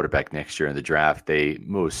rookie quarterback next year in the draft, they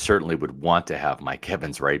most certainly would want to have Mike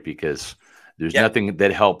Evans, right? Because there's nothing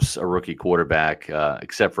that helps a rookie quarterback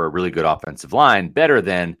except for a really good offensive line better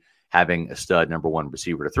than having a stud number 1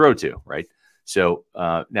 receiver to throw to, right? So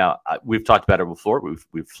now we've talked about it before.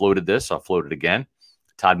 We've floated this. I'll float it again.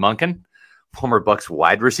 Todd Monken, former Bucs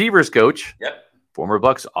wide receivers coach, former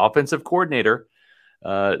Bucs offensive coordinator.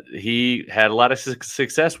 He had a lot of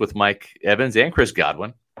success with Mike Evans and Chris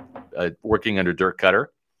Godwin, working under Dirk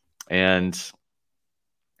Cutter. And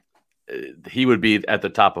he would be at the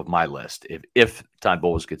top of my list if Todd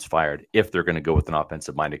Bowles gets fired, if they're going to go with an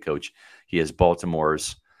offensive-minded coach. He is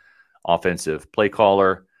Baltimore's offensive play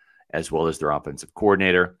caller as well as their offensive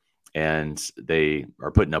coordinator, and they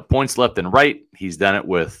are putting up points left and right. He's done it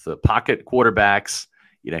with the pocket quarterbacks.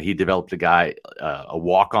 He developed a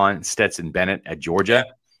walk-on, Stetson Bennett at Georgia,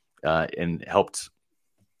 and helped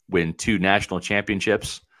win 2 national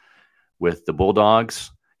championships with the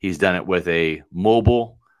Bulldogs. He's done it with a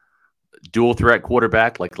mobile dual threat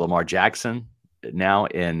quarterback like Lamar Jackson now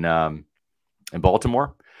in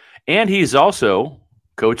Baltimore. And he's also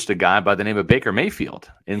coached a guy by the name of Baker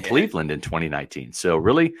Mayfield in Cleveland in 2019. So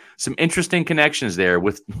really some interesting connections there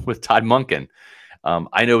with Todd Monken.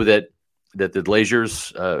 I know that the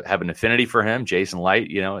Glazers have an affinity for him. Jason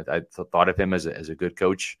Light, I thought of him as a good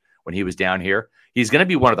coach when he was down here. He's going to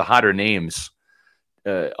be one of the hotter names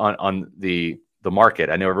on the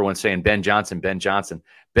market. I know everyone's saying Ben Johnson. Ben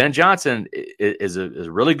Johnson is a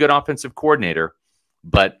really good offensive coordinator,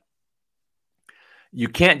 but you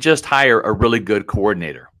can't just hire a really good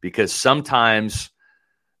coordinator, because sometimes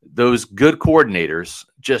those good coordinators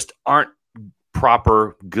just aren't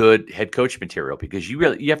proper good head coach material, because you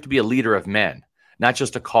have to be a leader of men, not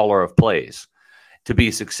just a caller of plays, to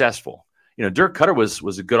be successful. Dirk Cutter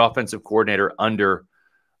was a good offensive coordinator under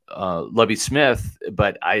Lovie Smith,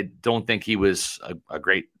 but I don't think he was a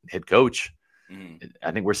great head coach.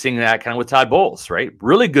 I think we're seeing that kind of with Todd Bowles, right?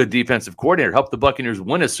 Really good defensive coordinator, helped the Buccaneers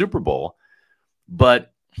win a Super Bowl,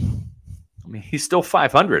 but he's still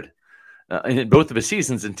 500 in both of his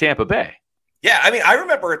seasons in Tampa Bay. Yeah, I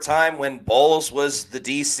remember a time when Bowles was the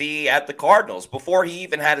DC at the Cardinals before he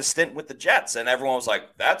even had a stint with the Jets, and everyone was like,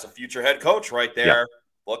 that's a future head coach right there. Yeah.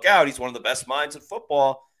 Look out, he's one of the best minds in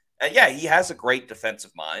football. And yeah, he has a great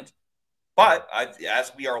defensive mind, but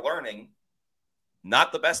as we are learning,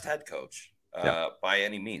 not the best head coach by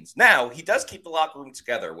any means. Now, he does keep the locker room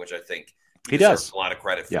together, which I think he deserves a lot of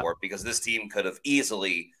credit for, because this team could have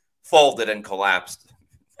easily folded and collapsed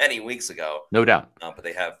many weeks ago. No doubt. But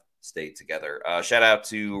they have stayed together. Shout out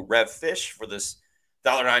to Rev Fish for this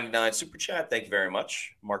 $1.99 super chat. Thank you very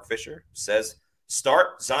much. Mark Fisher says,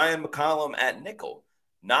 start Zion McCollum at nickel.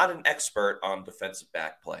 Not an expert on defensive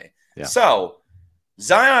back play. Yeah. So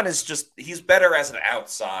Zion is he's better as an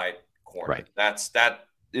outside corner. Right. That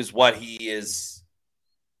is what he is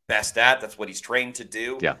best at. That's what he's trained to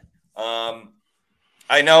do. Yeah.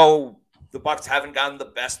 I know the Bucs haven't gotten the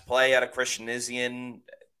best play out of Christian Izien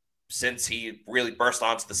since he really burst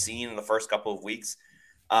onto the scene in the first couple of weeks.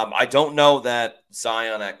 I don't know that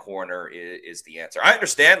Zion at corner is the answer. I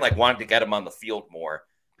understand wanting to get him on the field more.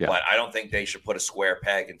 Yeah. But I don't think they should put a square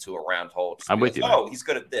peg into a round hole. I'm with you. Oh, he's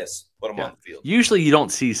good at this. Put him on the field. Usually you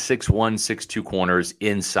don't see 6'1", 6'2" corners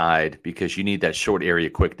inside, because you need that short area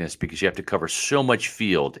quickness, because you have to cover so much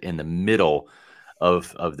field in the middle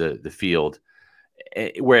of the field.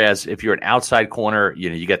 Whereas if you're an outside corner,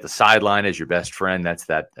 you get the sideline as your best friend. That's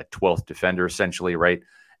that 12th defender essentially, right?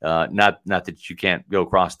 Not that you can't go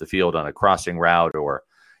across the field on a crossing route or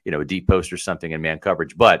a deep post or something in man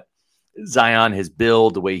coverage, but Zion, his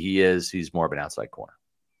build, the way he is, he's more of an outside corner.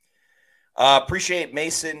 Appreciate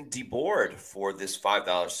Mason DeBoard for this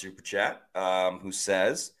 $5 super chat, who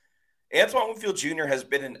says, Antoine Winfield Jr. has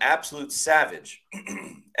been an absolute savage.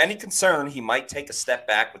 Any concern he might take a step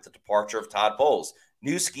back with the departure of Todd Bowles?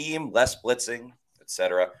 New scheme, less blitzing,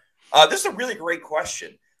 etc. This is a really great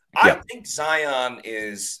question. Yeah. I think Zion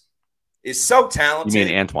is so talented. You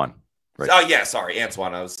mean Antoine? Right. Oh, yeah, sorry,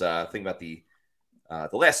 Antoine. I was thinking about the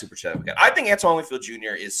last super chat we got. I think Antoine Winfield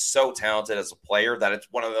Jr. is so talented as a player that it's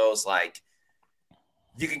one of those,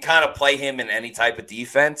 you can kind of play him in any type of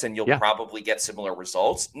defense and you'll probably get similar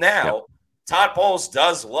results. Now, Todd Bowles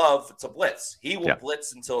does love to blitz. He will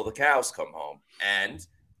blitz until the cows come home. And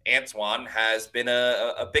Antoine has been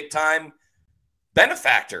a big-time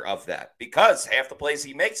benefactor of that, because half the plays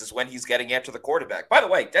he makes is when he's getting after the quarterback. By the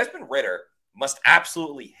way, Desmond Ridder must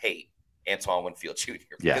absolutely hate Antoine Winfield Jr.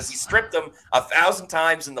 because he stripped him 1,000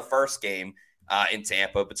 times in the first game in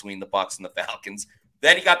Tampa between the Bucs and the Falcons.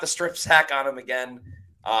 Then he got the strip sack on him again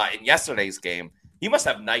in yesterday's game. He must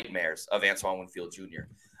have nightmares of Antoine Winfield Jr.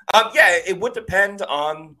 It would depend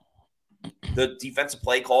on the defensive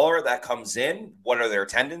play caller that comes in. What are their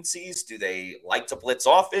tendencies? Do they like to blitz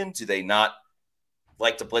often? Do they not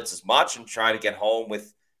like to blitz as much and try to get home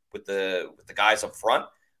with the guys up front?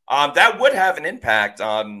 That would have an impact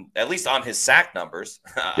on, at least on his sack numbers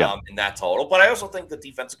in that total. But I also think the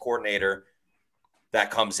defensive coordinator that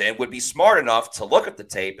comes in would be smart enough to look at the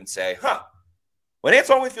tape and say, when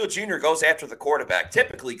Antoine Winfield Jr. goes after the quarterback,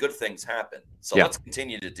 typically good things happen. So let's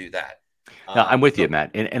continue to do that. No, I'm with you,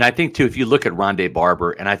 Matt. And I think, too, if you look at Rondé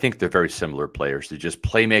Barber, and I think they're very similar players. They're just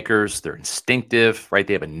playmakers. They're instinctive, right?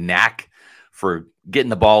 They have a knack for getting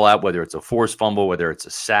the ball out, whether it's a forced fumble, whether it's a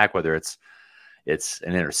sack, whether it's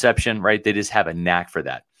an interception, right? They just have a knack for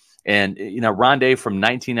that. And, Rondé from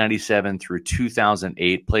 1997 through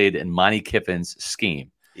 2008 played in Monty Kiffin's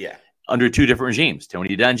scheme. Yeah. Under two different regimes,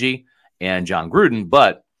 Tony Dungy and John Gruden,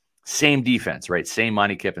 but same defense, right? Same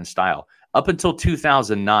Monty Kiffin style. Up until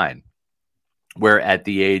 2009, where at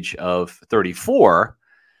the age of 34,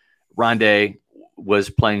 Rondé was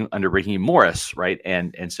playing under Raheem Morris, right?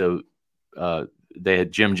 And so they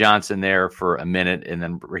had Jim Johnson there for a minute, and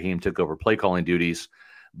then Raheem took over play calling duties.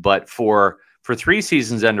 But for 3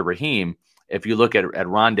 seasons under Raheem, if you look at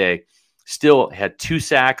Rondé, still had 2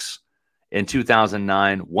 sacks in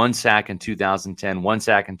 2009, 1 sack in 2010, 1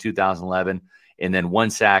 sack in 2011, and then 1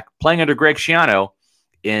 sack playing under Greg Schiano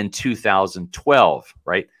in 2012,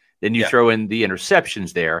 right? Then you throw in the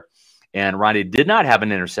interceptions there, and Rondé did not have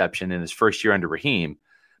an interception in his first year under Raheem,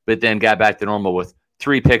 but then got back to normal with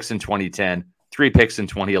 3 picks in 2010, 3 picks in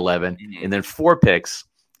 2011, and then 4 picks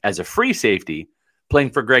as a free safety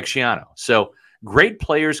playing for Greg Schiano. So great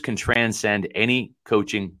players can transcend any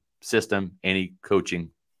coaching system, any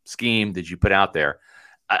coaching scheme that you put out there.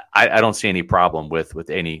 I don't see any problem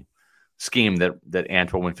with any scheme that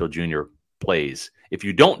Antoine Winfield Jr. plays. If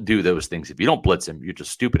you don't do those things, if you don't blitz him, you're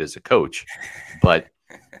just stupid as a coach. But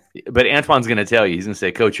Antoine's going to tell you, he's going to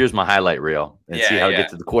say, Coach, here's my highlight reel, and see how to get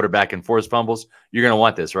to the quarterback and force fumbles. You're going to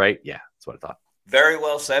want this, right? Yeah, that's what I thought. Very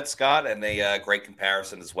well said, Scott, and a great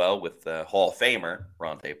comparison as well with Hall of Famer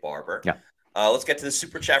Rondé Barber. Yeah. Let's get to the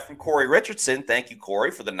super chat from Corey Richardson. Thank you,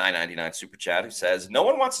 Corey, for the $9.99 super chat, who says, no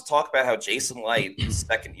one wants to talk about how Jason Licht's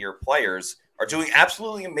second-year players are doing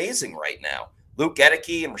absolutely amazing right now. Luke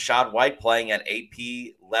Goedeke and Rachaad White playing at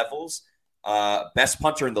AP levels. Best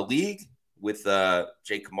punter in the league with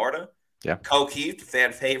Jake Camarda. Yeah. O'Keefe,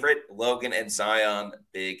 fan favorite. Logan and Zion,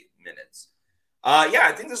 big minutes.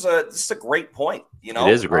 I think this is a great point. It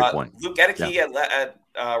is a great point. Luke Goedeke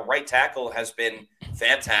at right tackle has been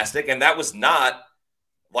fantastic, and that was not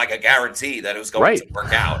like a guarantee that it was going to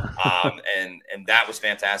work out. And that was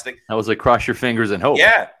fantastic. That was like cross your fingers and hope.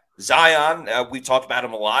 Yeah. Zion, we talked about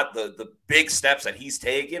him a lot. The big steps that he's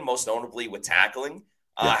taken, most notably with tackling,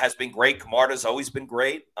 has been great. Camarda's always been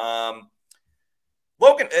great. Logan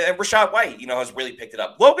and Rachaad White, has really picked it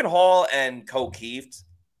up. Logan Hall and O'Keefe,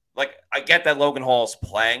 I get that Logan Hall's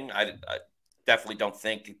playing. I definitely don't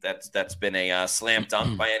think that's been a slam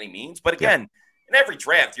dunk by any means. But again, in every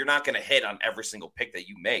draft, you're not going to hit on every single pick that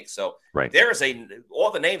you make. So there is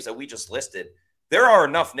all the names that we just listed. There are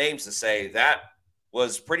enough names to say that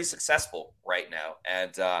was pretty successful right now.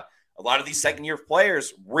 And a lot of these second-year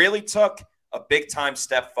players really took a big-time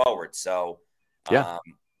step forward. So,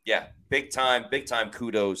 big time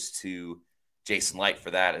kudos to Jason Licht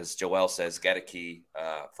for that. As Joel says, Goedeke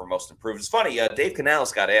for most improved. It's funny, Dave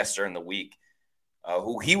Canales got asked during the week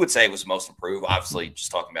who he would say was most improved, obviously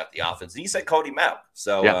just talking about the offense. And he said Cody Mauch.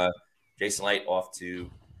 So Jason Licht off to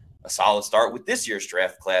a solid start with this year's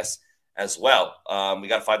draft class as well. We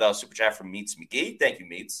got a $5 super chat from Meets McGee. Thank you,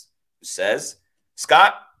 Meets, who says,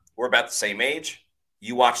 Scott, we're about the same age.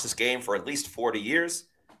 You watched this game for at least 40 years.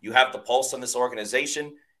 You have the pulse on this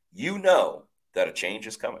organization. You know that a change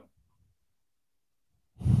is coming.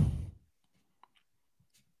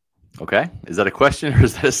 Okay. Is that a question or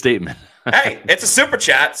is that a statement? Hey, it's a super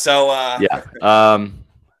chat. So, I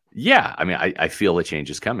mean, I feel a change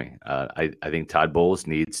is coming. I think Todd Bowles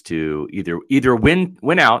needs to either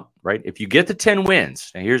win out, right? If you get to 10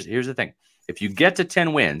 wins, and here's the thing. If you get to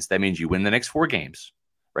 10 wins, that means you win the next 4 games,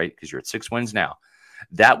 right? Because you're at 6 wins now.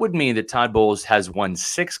 That would mean that Todd Bowles has won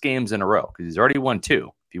 6 games in a row because he's already won 2.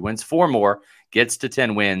 If he wins 4 more, gets to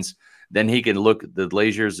 10 wins, then he can look the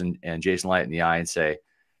Glaziers and Jason Licht in the eye and say,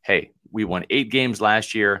 hey, we won 8 games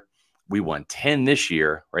last year. We won 10 this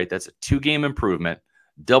year, right? That's a 2-game improvement,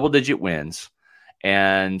 double-digit wins.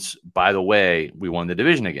 And by the way, we won the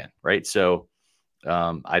division again, right? So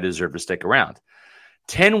I deserve to stick around.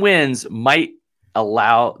 10 wins might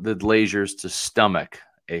allow the Glaziers to stomach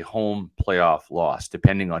a home playoff loss,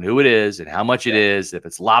 depending on who it is and how much it is. If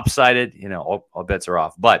it's lopsided, all bets are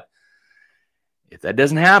off. But if that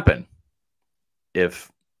doesn't happen,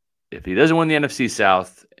 if he doesn't win the NFC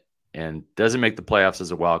South and doesn't make the playoffs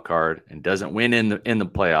as a wild card and doesn't win in the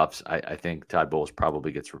playoffs, I think Todd Bowles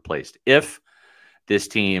probably gets replaced. If this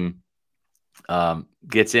team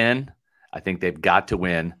gets in, I think they've got to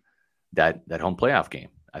win that home playoff game.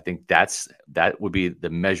 I think that would be the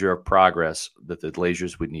measure of progress that the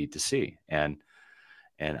Glaziers would need to see. And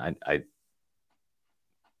I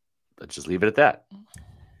let's just leave it at that.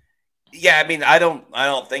 Yeah, I mean, I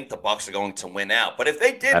don't think the Bucks are going to win out, but if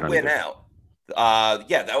they did win out,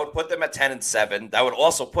 that would put them at 10-7. That would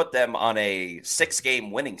also put them on a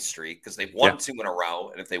 6-game winning streak because they've won 2 in a row,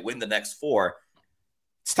 and if they win the next 4,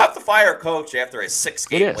 it's tough to fire a coach after a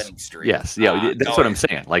 6-game winning streak. Yes, that's what I'm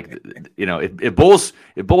saying. Like, if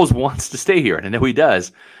Bowles wants to stay here, and I know he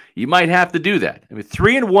does, you might have to do that. I mean,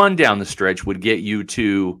 3-1 down the stretch would get you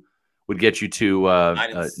to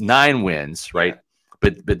 9 wins, right? Yeah.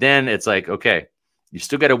 But then it's like, okay, you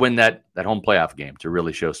still got to win that home playoff game to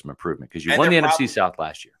really show some improvement because you won the NFC South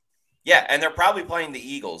last year. Yeah, and they're probably playing the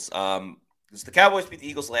Eagles. Because the Cowboys beat the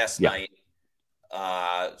Eagles last night.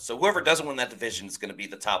 So whoever doesn't win that division is going to be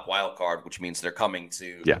the top wild card, which means they're coming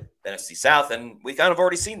to the NFC South. And we kind of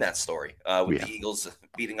already seen that story with the Eagles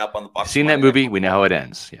beating up on the Bucs. Seen that movie. We know how it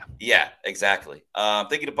ends. Yeah, exactly.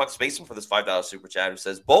 Thank you to Bucks Baseman for this $5 super chat who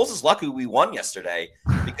says, Bowles is lucky we won yesterday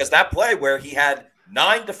because that play where he had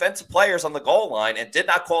 9 defensive players on the goal line and did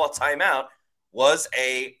not call a timeout was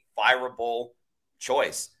a fireable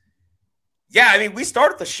choice. Yeah, I mean, we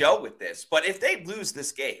started the show with this, but if they lose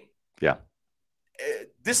this game,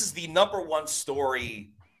 this is the number one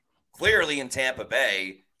story clearly in Tampa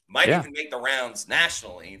Bay. Might even make the rounds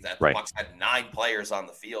nationally that the Bucs had 9 players on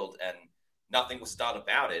the field and nothing was done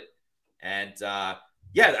about it. And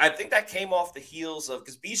I think that came off the heels of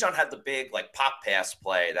because Bijan had the big pop pass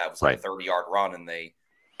play that was a 30-yard run, and it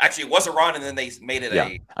was a run, and then they made it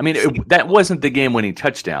a. I mean, that wasn't the game-winning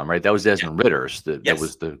touchdown, right? That was Desmond Ritter's. That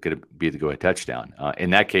was going to be the go-ahead touchdown. In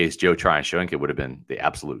that case, Joe Tryon-Shoyinka would have been the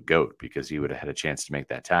absolute GOAT because he would have had a chance to make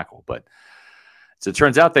that tackle. But so it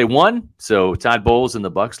turns out they won. So Todd Bowles and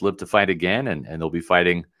the Bucs live to fight again, and they'll be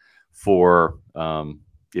fighting for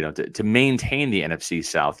to maintain the NFC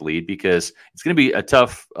South lead because it's going to be a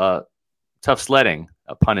tough sledding,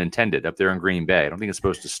 pun intended, up there in Green Bay. I don't think it's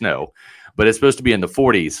supposed to snow, but it's supposed to be in the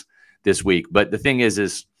 40s this week. But the thing is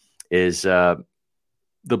the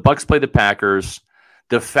Bucs play the Packers.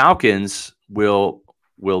 The Falcons will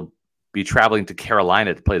be traveling to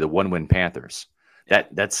Carolina to play the 1-win Panthers.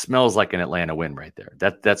 That smells like an Atlanta win right there.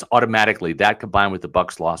 That's automatically, that combined with the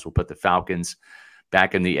Bucs loss will put the Falcons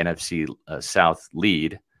back in the NFC South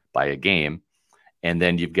lead by a game. And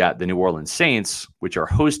then you've got the New Orleans Saints, which are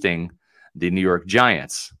hosting the New York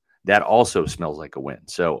Giants. That also smells like a win.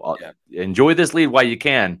 So enjoy this lead while you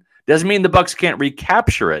can. Doesn't mean the Bucs can't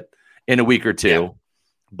recapture it in a week or two,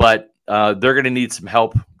 but they're going to need some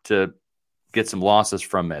help to get some losses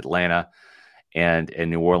from Atlanta and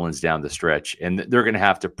New Orleans down the stretch. And they're going to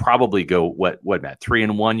have to probably go, what Matt,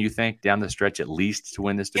 3-1, you think, down the stretch at least to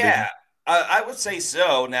win this division? Yeah, I would say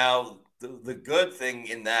so. Now, the good thing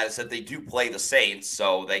in that is that they do play the Saints,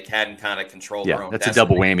 so they can kind of control their own that's destiny. A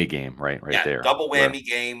double whammy game, right there. Double whammy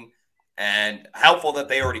game. And helpful that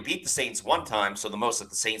they already beat the Saints one time, so the most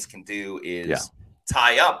that the Saints can do is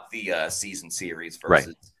tie up the season series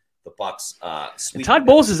versus the Bucs. And Todd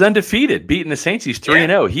Bowles is undefeated, beating the Saints. He's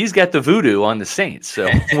 3-0. He's got the voodoo on the Saints. So,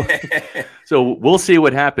 so we'll see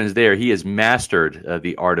what happens there. He has mastered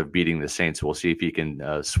the art of beating the Saints. We'll see if he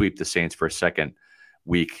can sweep the Saints for a second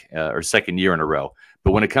week or second year in a row.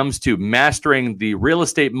 But when it comes to mastering the real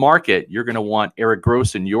estate market, you're going to want Eric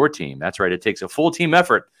Gross and your team. That's right. It takes a full team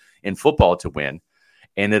effort in football to win.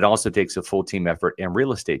 And it also takes a full team effort in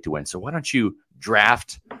real estate to win. So why don't you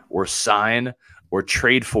draft or sign or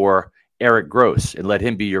trade for Eric Gross and let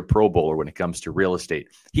him be your Pro Bowler when it comes to real estate?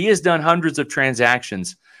 He has done hundreds of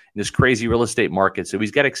transactions in this crazy real estate market. So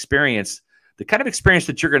he's got experience, the kind of experience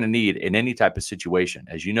that you're going to need in any type of situation.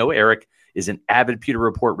 As you know, Eric is an avid Pewter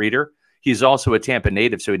Report reader. He's also a Tampa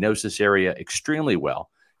native, so he knows this area extremely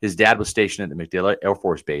well. His dad was stationed at the MacDill Air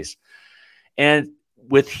Force Base. And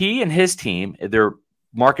with he and his team, their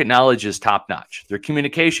market knowledge is top-notch. Their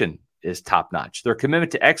communication is top-notch. Their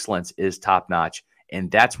commitment to excellence is top-notch, and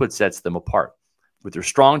that's what sets them apart. With their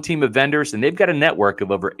strong team of vendors, and they've got a network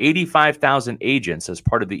of over 85,000 agents as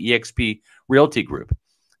part of the eXp Realty Group.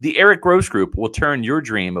 The Eric Gross Group will turn your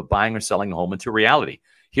dream of buying or selling a home into reality.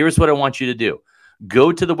 Here's what I want you to do.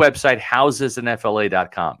 Go to the website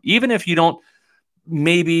housesinfla.com. Even if you don't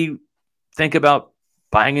maybe think about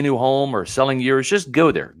buying a new home or selling yours, just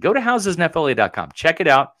go there. Go to housesinfla.com. Check it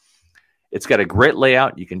out. It's got a great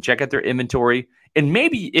layout. You can check out their inventory, and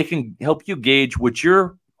maybe it can help you gauge what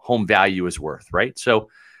your home value is worth, right? So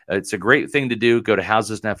it's a great thing to do. Go to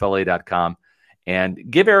housesinfla.com and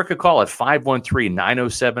give Eric a call at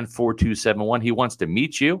 513-907-4271. He wants to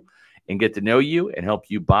meet you and get to know you and help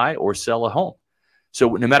you buy or sell a home.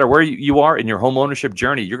 So no matter where you are in your home ownership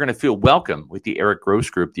journey, you're going to feel welcome with the Eric Gross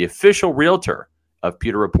Group, the official realtor of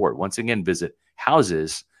Pewter Report. Once again, visit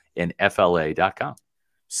housesinfla.com.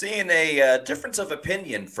 Seeing a difference of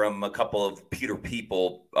opinion from a couple of Peter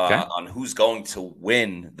people on who's going to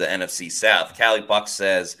win the NFC South. Callie Buck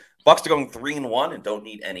says Bucks are going 3-1 and don't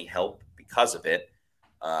need any help because of it.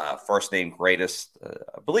 First name greatest,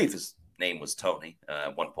 I believe his name was Tony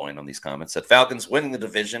at one point on these comments, said Falcons winning the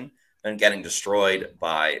division and getting destroyed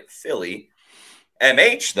by Philly.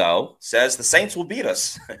 MH, though, says the Saints will beat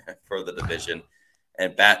us for the division.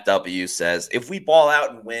 And Bat W says, if we ball out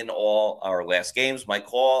and win all our last games, my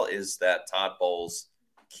call is that Todd Bowles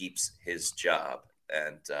keeps his job.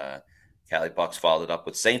 And Callie Bucks followed it up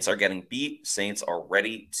with Saints are getting beat. Saints are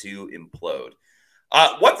ready to implode.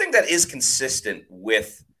 One thing that is consistent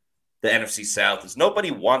with the NFC South is nobody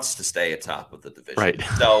wants to stay atop of the division. Right.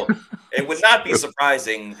 So it would not be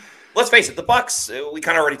surprising. Let's face it, the Bucks, we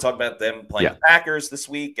kind of already talked about them playing the Packers this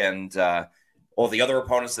week and all the other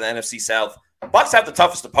opponents in the NFC South. Bucks have the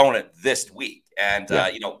toughest opponent this week, and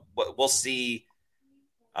we'll see.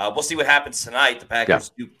 We'll see what happens tonight. The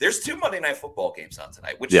Packers. There's 2 Monday Night Football games on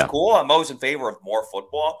tonight, which is cool. I'm always in favor of more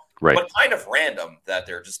football, but kind of random that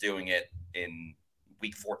they're just doing it in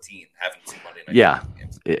week 14, having 2 Monday Night Football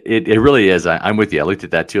games. It really is. I'm with you. I looked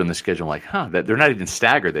at that too on the schedule. I'm like, that they're not even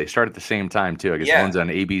staggered. They start at the same time too. I guess one's on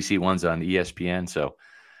ABC, one's on ESPN. So,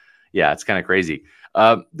 yeah, it's kind of crazy.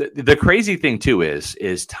 The crazy thing too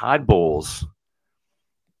is Todd Bowles.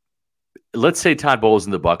 Let's say Todd Bowles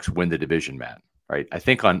and the Bucks win the division, Matt. Right? I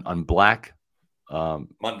think on Black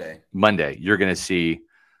Monday, you're going to see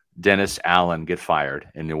Dennis Allen get fired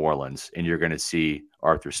in New Orleans, and you're going to see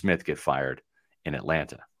Arthur Smith get fired in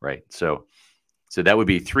Atlanta. Right? So that would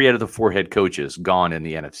be 3 out of the 4 head coaches gone in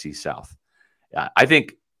the NFC South. I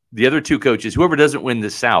think the other 2 coaches, whoever doesn't win the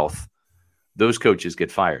South, those coaches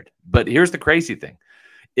get fired. But here's the crazy thing.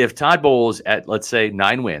 If Todd Bowles at, let's say,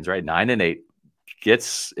 9 wins, right, 9-8,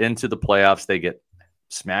 gets into the playoffs, they get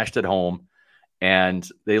smashed at home, and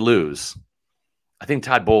they lose, I think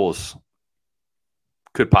Todd Bowles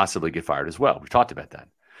could possibly get fired as well. We've talked about that.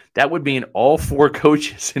 That would mean all 4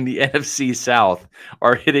 coaches in the NFC South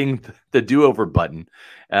are hitting the do-over button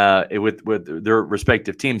with their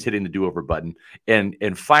respective teams hitting the do-over button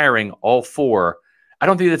and firing all 4. I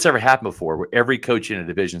don't think that's ever happened before where every coach in a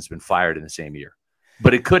division has been fired in the same year.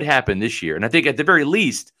 But it could happen this year. And I think at the very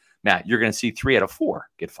least, Matt, you're going to see 3 out of 4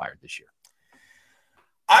 get fired this year.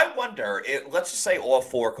 I wonder, let's just say all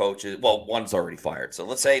 4 coaches, well, one's already fired. So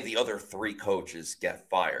let's say the other 3 coaches get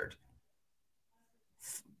fired.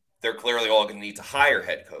 They're clearly all going to need to hire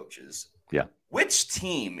head coaches. Yeah. Which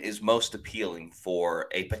team is most appealing for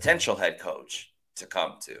a potential head coach to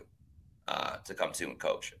come to and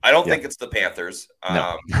coach? I don't think it's the Panthers.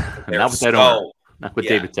 No. Not with that owner. Not with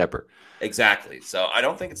David Tepper. Exactly. So I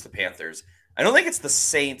don't think it's the Panthers. I don't think it's the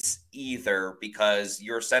Saints either, because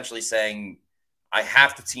you're essentially saying I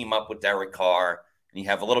have to team up with Derek Carr, and you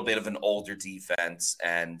have a little bit of an older defense,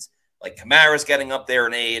 and like Kamara's getting up there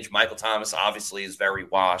in age. Michael Thomas obviously is very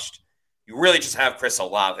washed. You really just have Chris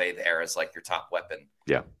Olave there as like your top weapon.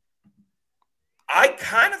 Yeah. I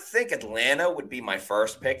kind of think Atlanta would be my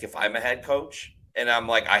first pick if I'm a head coach, and I'm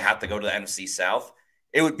like, I have to go to the NFC South.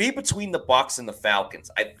 It would be between the Bucs and the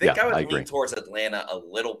Falcons. I think I would lean towards Atlanta a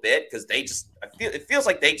little bit because it feels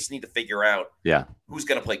like they just need to figure out who's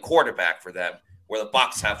going to play quarterback for them, where the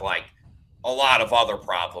Bucs have like a lot of other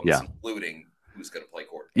problems, including who's going to play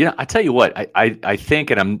quarterback. I tell you what, I think,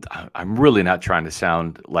 and I'm really not trying to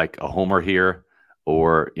sound like a homer here,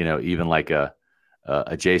 or even like a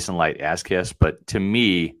Jason Light ass kiss, but to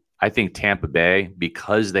me, I think Tampa Bay,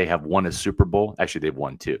 because they have won a Super Bowl. Actually, they've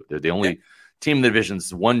won 2. They're the only team in the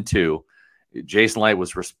division's won 2. Jason Light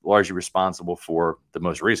was largely responsible for the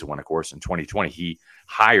most recent one, of course, in 2020. He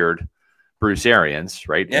hired Bruce Arians,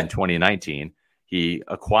 in 2019. He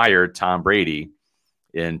acquired Tom Brady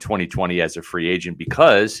in 2020 as a free agent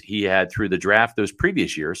because he had, through the draft those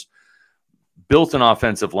previous years, built an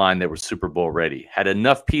offensive line that was Super Bowl ready, had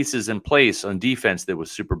enough pieces in place on defense that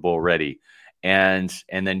was Super Bowl ready. And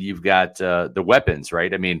then you've got the weapons,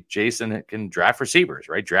 right? I mean, Jason can draft receivers,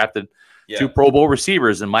 right? Drafted 2 Pro Bowl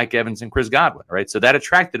receivers and Mike Evans and Chris Godwin, right? So that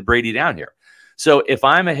attracted Brady down here. So if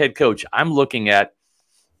I'm a head coach, I'm looking at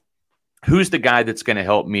who's the guy that's going to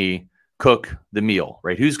help me cook the meal,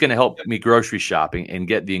 right? Who's going to help me grocery shopping and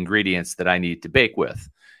get the ingredients that I need to bake with?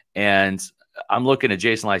 And I'm looking at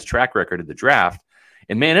Jason Light's track record of the draft,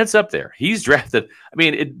 and man, it's up there. He's drafted. I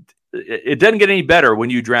mean, it doesn't get any better when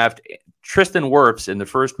you draft Tristan Wirfs in the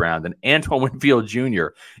first round and Antoine Winfield Jr.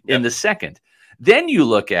 in the second. Then you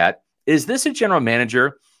look at, is this a general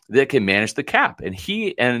manager that can manage the cap? And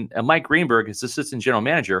he and Mike Greenberg, his assistant general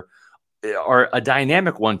manager, are a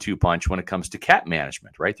dynamic 1-2 punch when it comes to cap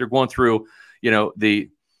management, right? They're going through, the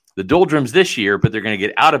the doldrums this year, but they're going to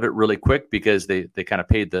get out of it really quick because they kind of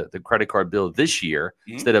paid the credit card bill this year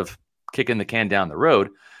instead of kicking the can down the road.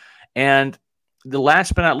 And the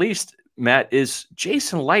last but not least, Matt, is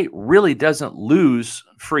Jason Licht really doesn't lose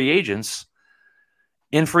free agents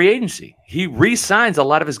in free agency. He re-signs a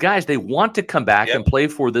lot of his guys. They want to come back and play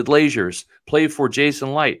for the Glazers, play for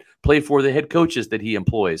Jason Licht, play for the head coaches that he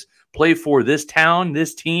employs, play for this town,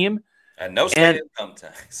 this team. And no state income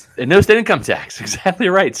tax. And no state income tax. Exactly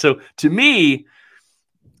right. So to me,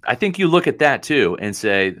 I think you look at that too and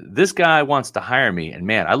say, this guy wants to hire me. And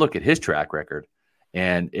man, I look at his track record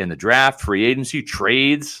and in the draft, free agency,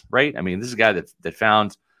 trades, right? I mean, this is a guy that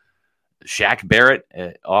found Shaq Barrett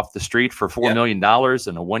off the street for $4 million in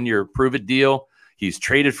a 1-year prove-it deal. He's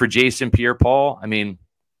traded for Jason Pierre-Paul. I mean,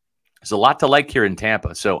 there's a lot to like here in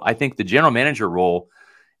Tampa. So I think the general manager role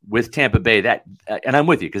with Tampa Bay, and I'm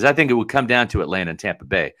with you because I think it would come down to Atlanta and Tampa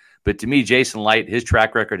Bay. But to me, Jason Licht, his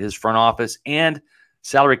track record, his front office, and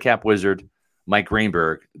salary cap wizard Mike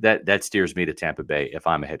Greenberg, that steers me to Tampa Bay if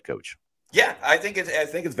I'm a head coach. Yeah, I think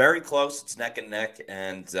it's very close. It's neck and neck,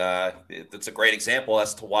 and it's a great example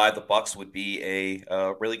as to why the Bucs would be a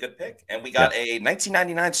really good pick. And we got a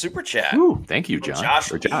 1999 super chat. Ooh, thank you, John. Josh.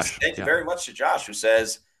 Thank you very much to Josh, who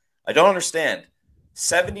says, "I don't understand.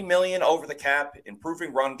 $70 million over the cap,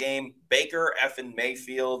 improving run game, Baker, effing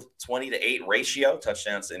Mayfield, 20-8 ratio,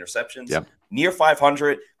 touchdowns to interceptions, near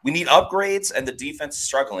 500. We need upgrades, and the defense is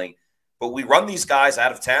struggling. But we run these guys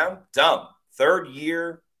out of town? Dumb. Third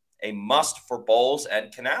year, a must for Bowles and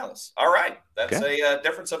Canales." All right. That's a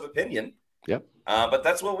difference of opinion. Yep. But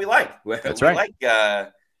that's what we like. That's we right.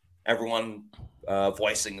 like everyone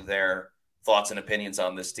voicing their thoughts and opinions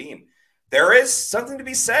on this team. There is something to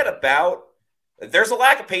be said about there's a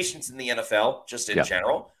lack of patience in the NFL, just in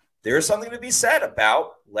general. There is something to be said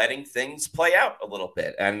about letting things play out a little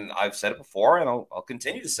bit. And I've said it before, and I'll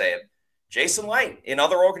continue to say it. Jason Licht in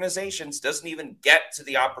other organizations doesn't even get to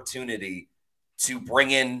the opportunity to bring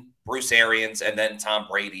in Bruce Arians and then Tom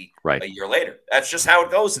Brady a year later. That's just how it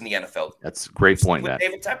goes in the NFL. That's a great point, with Matt.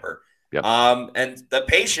 David Tepper. Yep. And the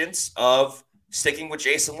patience of sticking with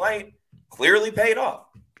Jason Licht clearly paid off.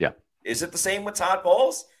 Yeah. Is it the same with Todd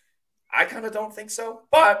Bowles? I kind of don't think so,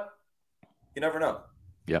 but you never know.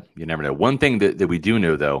 Yep, you never know. One thing that we do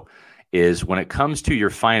know, though, is when it comes to your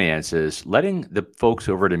finances, letting the folks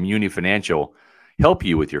over at Immuni Financial help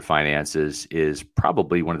you with your finances is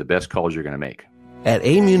probably one of the best calls you're going to make. At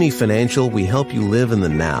Immuni Financial, we help you live in the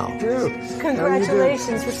now. Dude,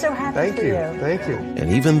 congratulations. We're so happy for you. Thank you.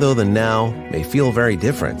 And even though the now may feel very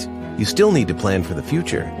different, you still need to plan for the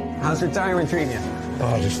future. How's retirement treating you?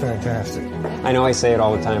 Oh, just fantastic. I know I say it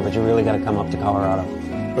all the time, but you really got to come up to Colorado.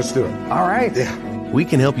 Let's do it. All right. Yeah. We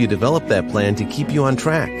can help you develop that plan to keep you on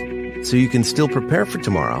track so you can still prepare for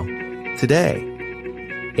tomorrow, today.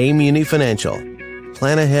 Immuni Financial.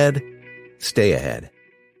 Plan ahead, stay ahead.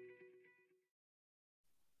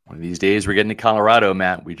 One of these days we're getting to Colorado,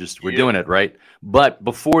 Matt. We're doing it, right? But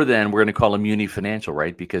before then, we're going to call Immuni Financial,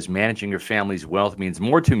 right? Because managing your family's wealth means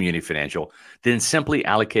more to Immuni Financial than simply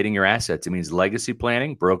allocating your assets. It means legacy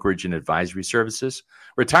planning, brokerage and advisory services,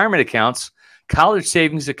 retirement accounts, college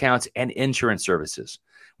savings accounts, and insurance services.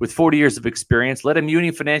 With 40 years of experience, let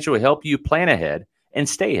Immuni Financial help you plan ahead and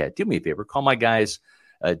stay ahead. Do me a favor. Call my guys,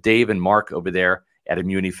 Dave and Mark over there at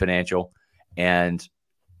Immuni Financial. And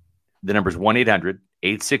the number is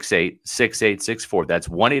 1-800-868-6864. That's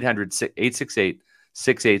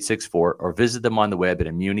 1-800-868-6864, or visit them on the web at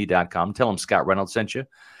immuni.com. Tell them Scott Reynolds sent you,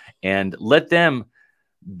 and let them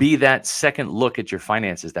be that second look at your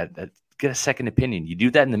finances, that get a second opinion. You do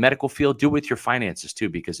that in the medical field, do it with your finances too,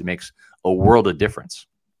 because it makes a world of difference.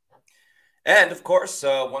 And of course,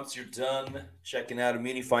 once you're done checking out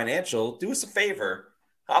Immuni Financial, do us a favor.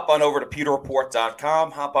 Hop on over to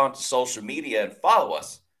pewterreport.com, hop onto social media, and follow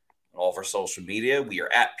us. All of our social media, we are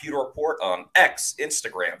at Pewter Report on X,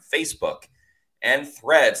 Instagram, Facebook, and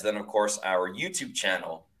Threads. Then, of course, our YouTube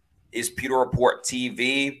channel is Pewter Report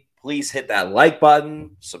TV. Please hit that like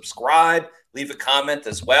button, subscribe, leave a comment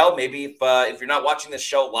as well. Maybe if you're not watching this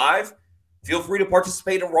show live, feel free to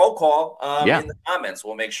participate in roll call in the comments.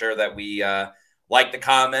 We'll make sure that we like the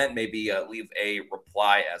comment, maybe leave a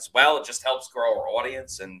reply as well. It just helps grow our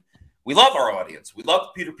audience, and we love our audience. We love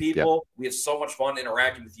the Pewter people. Yep. We have so much fun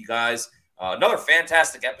interacting with you guys. Another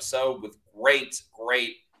fantastic episode with great.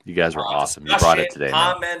 You guys were awesome. You brought it today.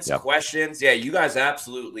 Comments, questions. Yeah, you guys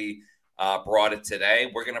absolutely brought it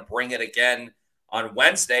today. We're going to bring it again on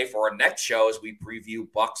Wednesday for our next show as we preview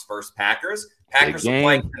Bucs versus Packers. Packers are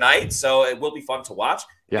playing tonight, so it will be fun to watch.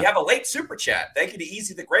 Yeah. We have a late super chat. Thank you to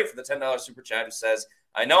Easy the Great for the $10 super chat, who says,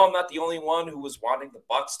 "I know I'm not the only one who was wanting the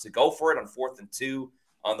Bucs to go for it on 4th and 2.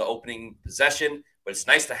 on the opening possession. But it's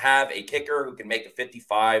nice to have a kicker who can make a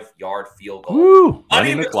 55-yard field goal. Woo,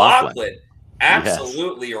 Money McLaughlin.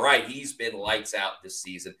 Absolutely, you're right. He's been lights out this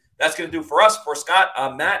season. That's going to do for us. For Scott,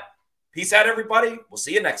 I'm Matt. Peace out, everybody. We'll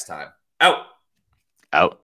see you next time. Out.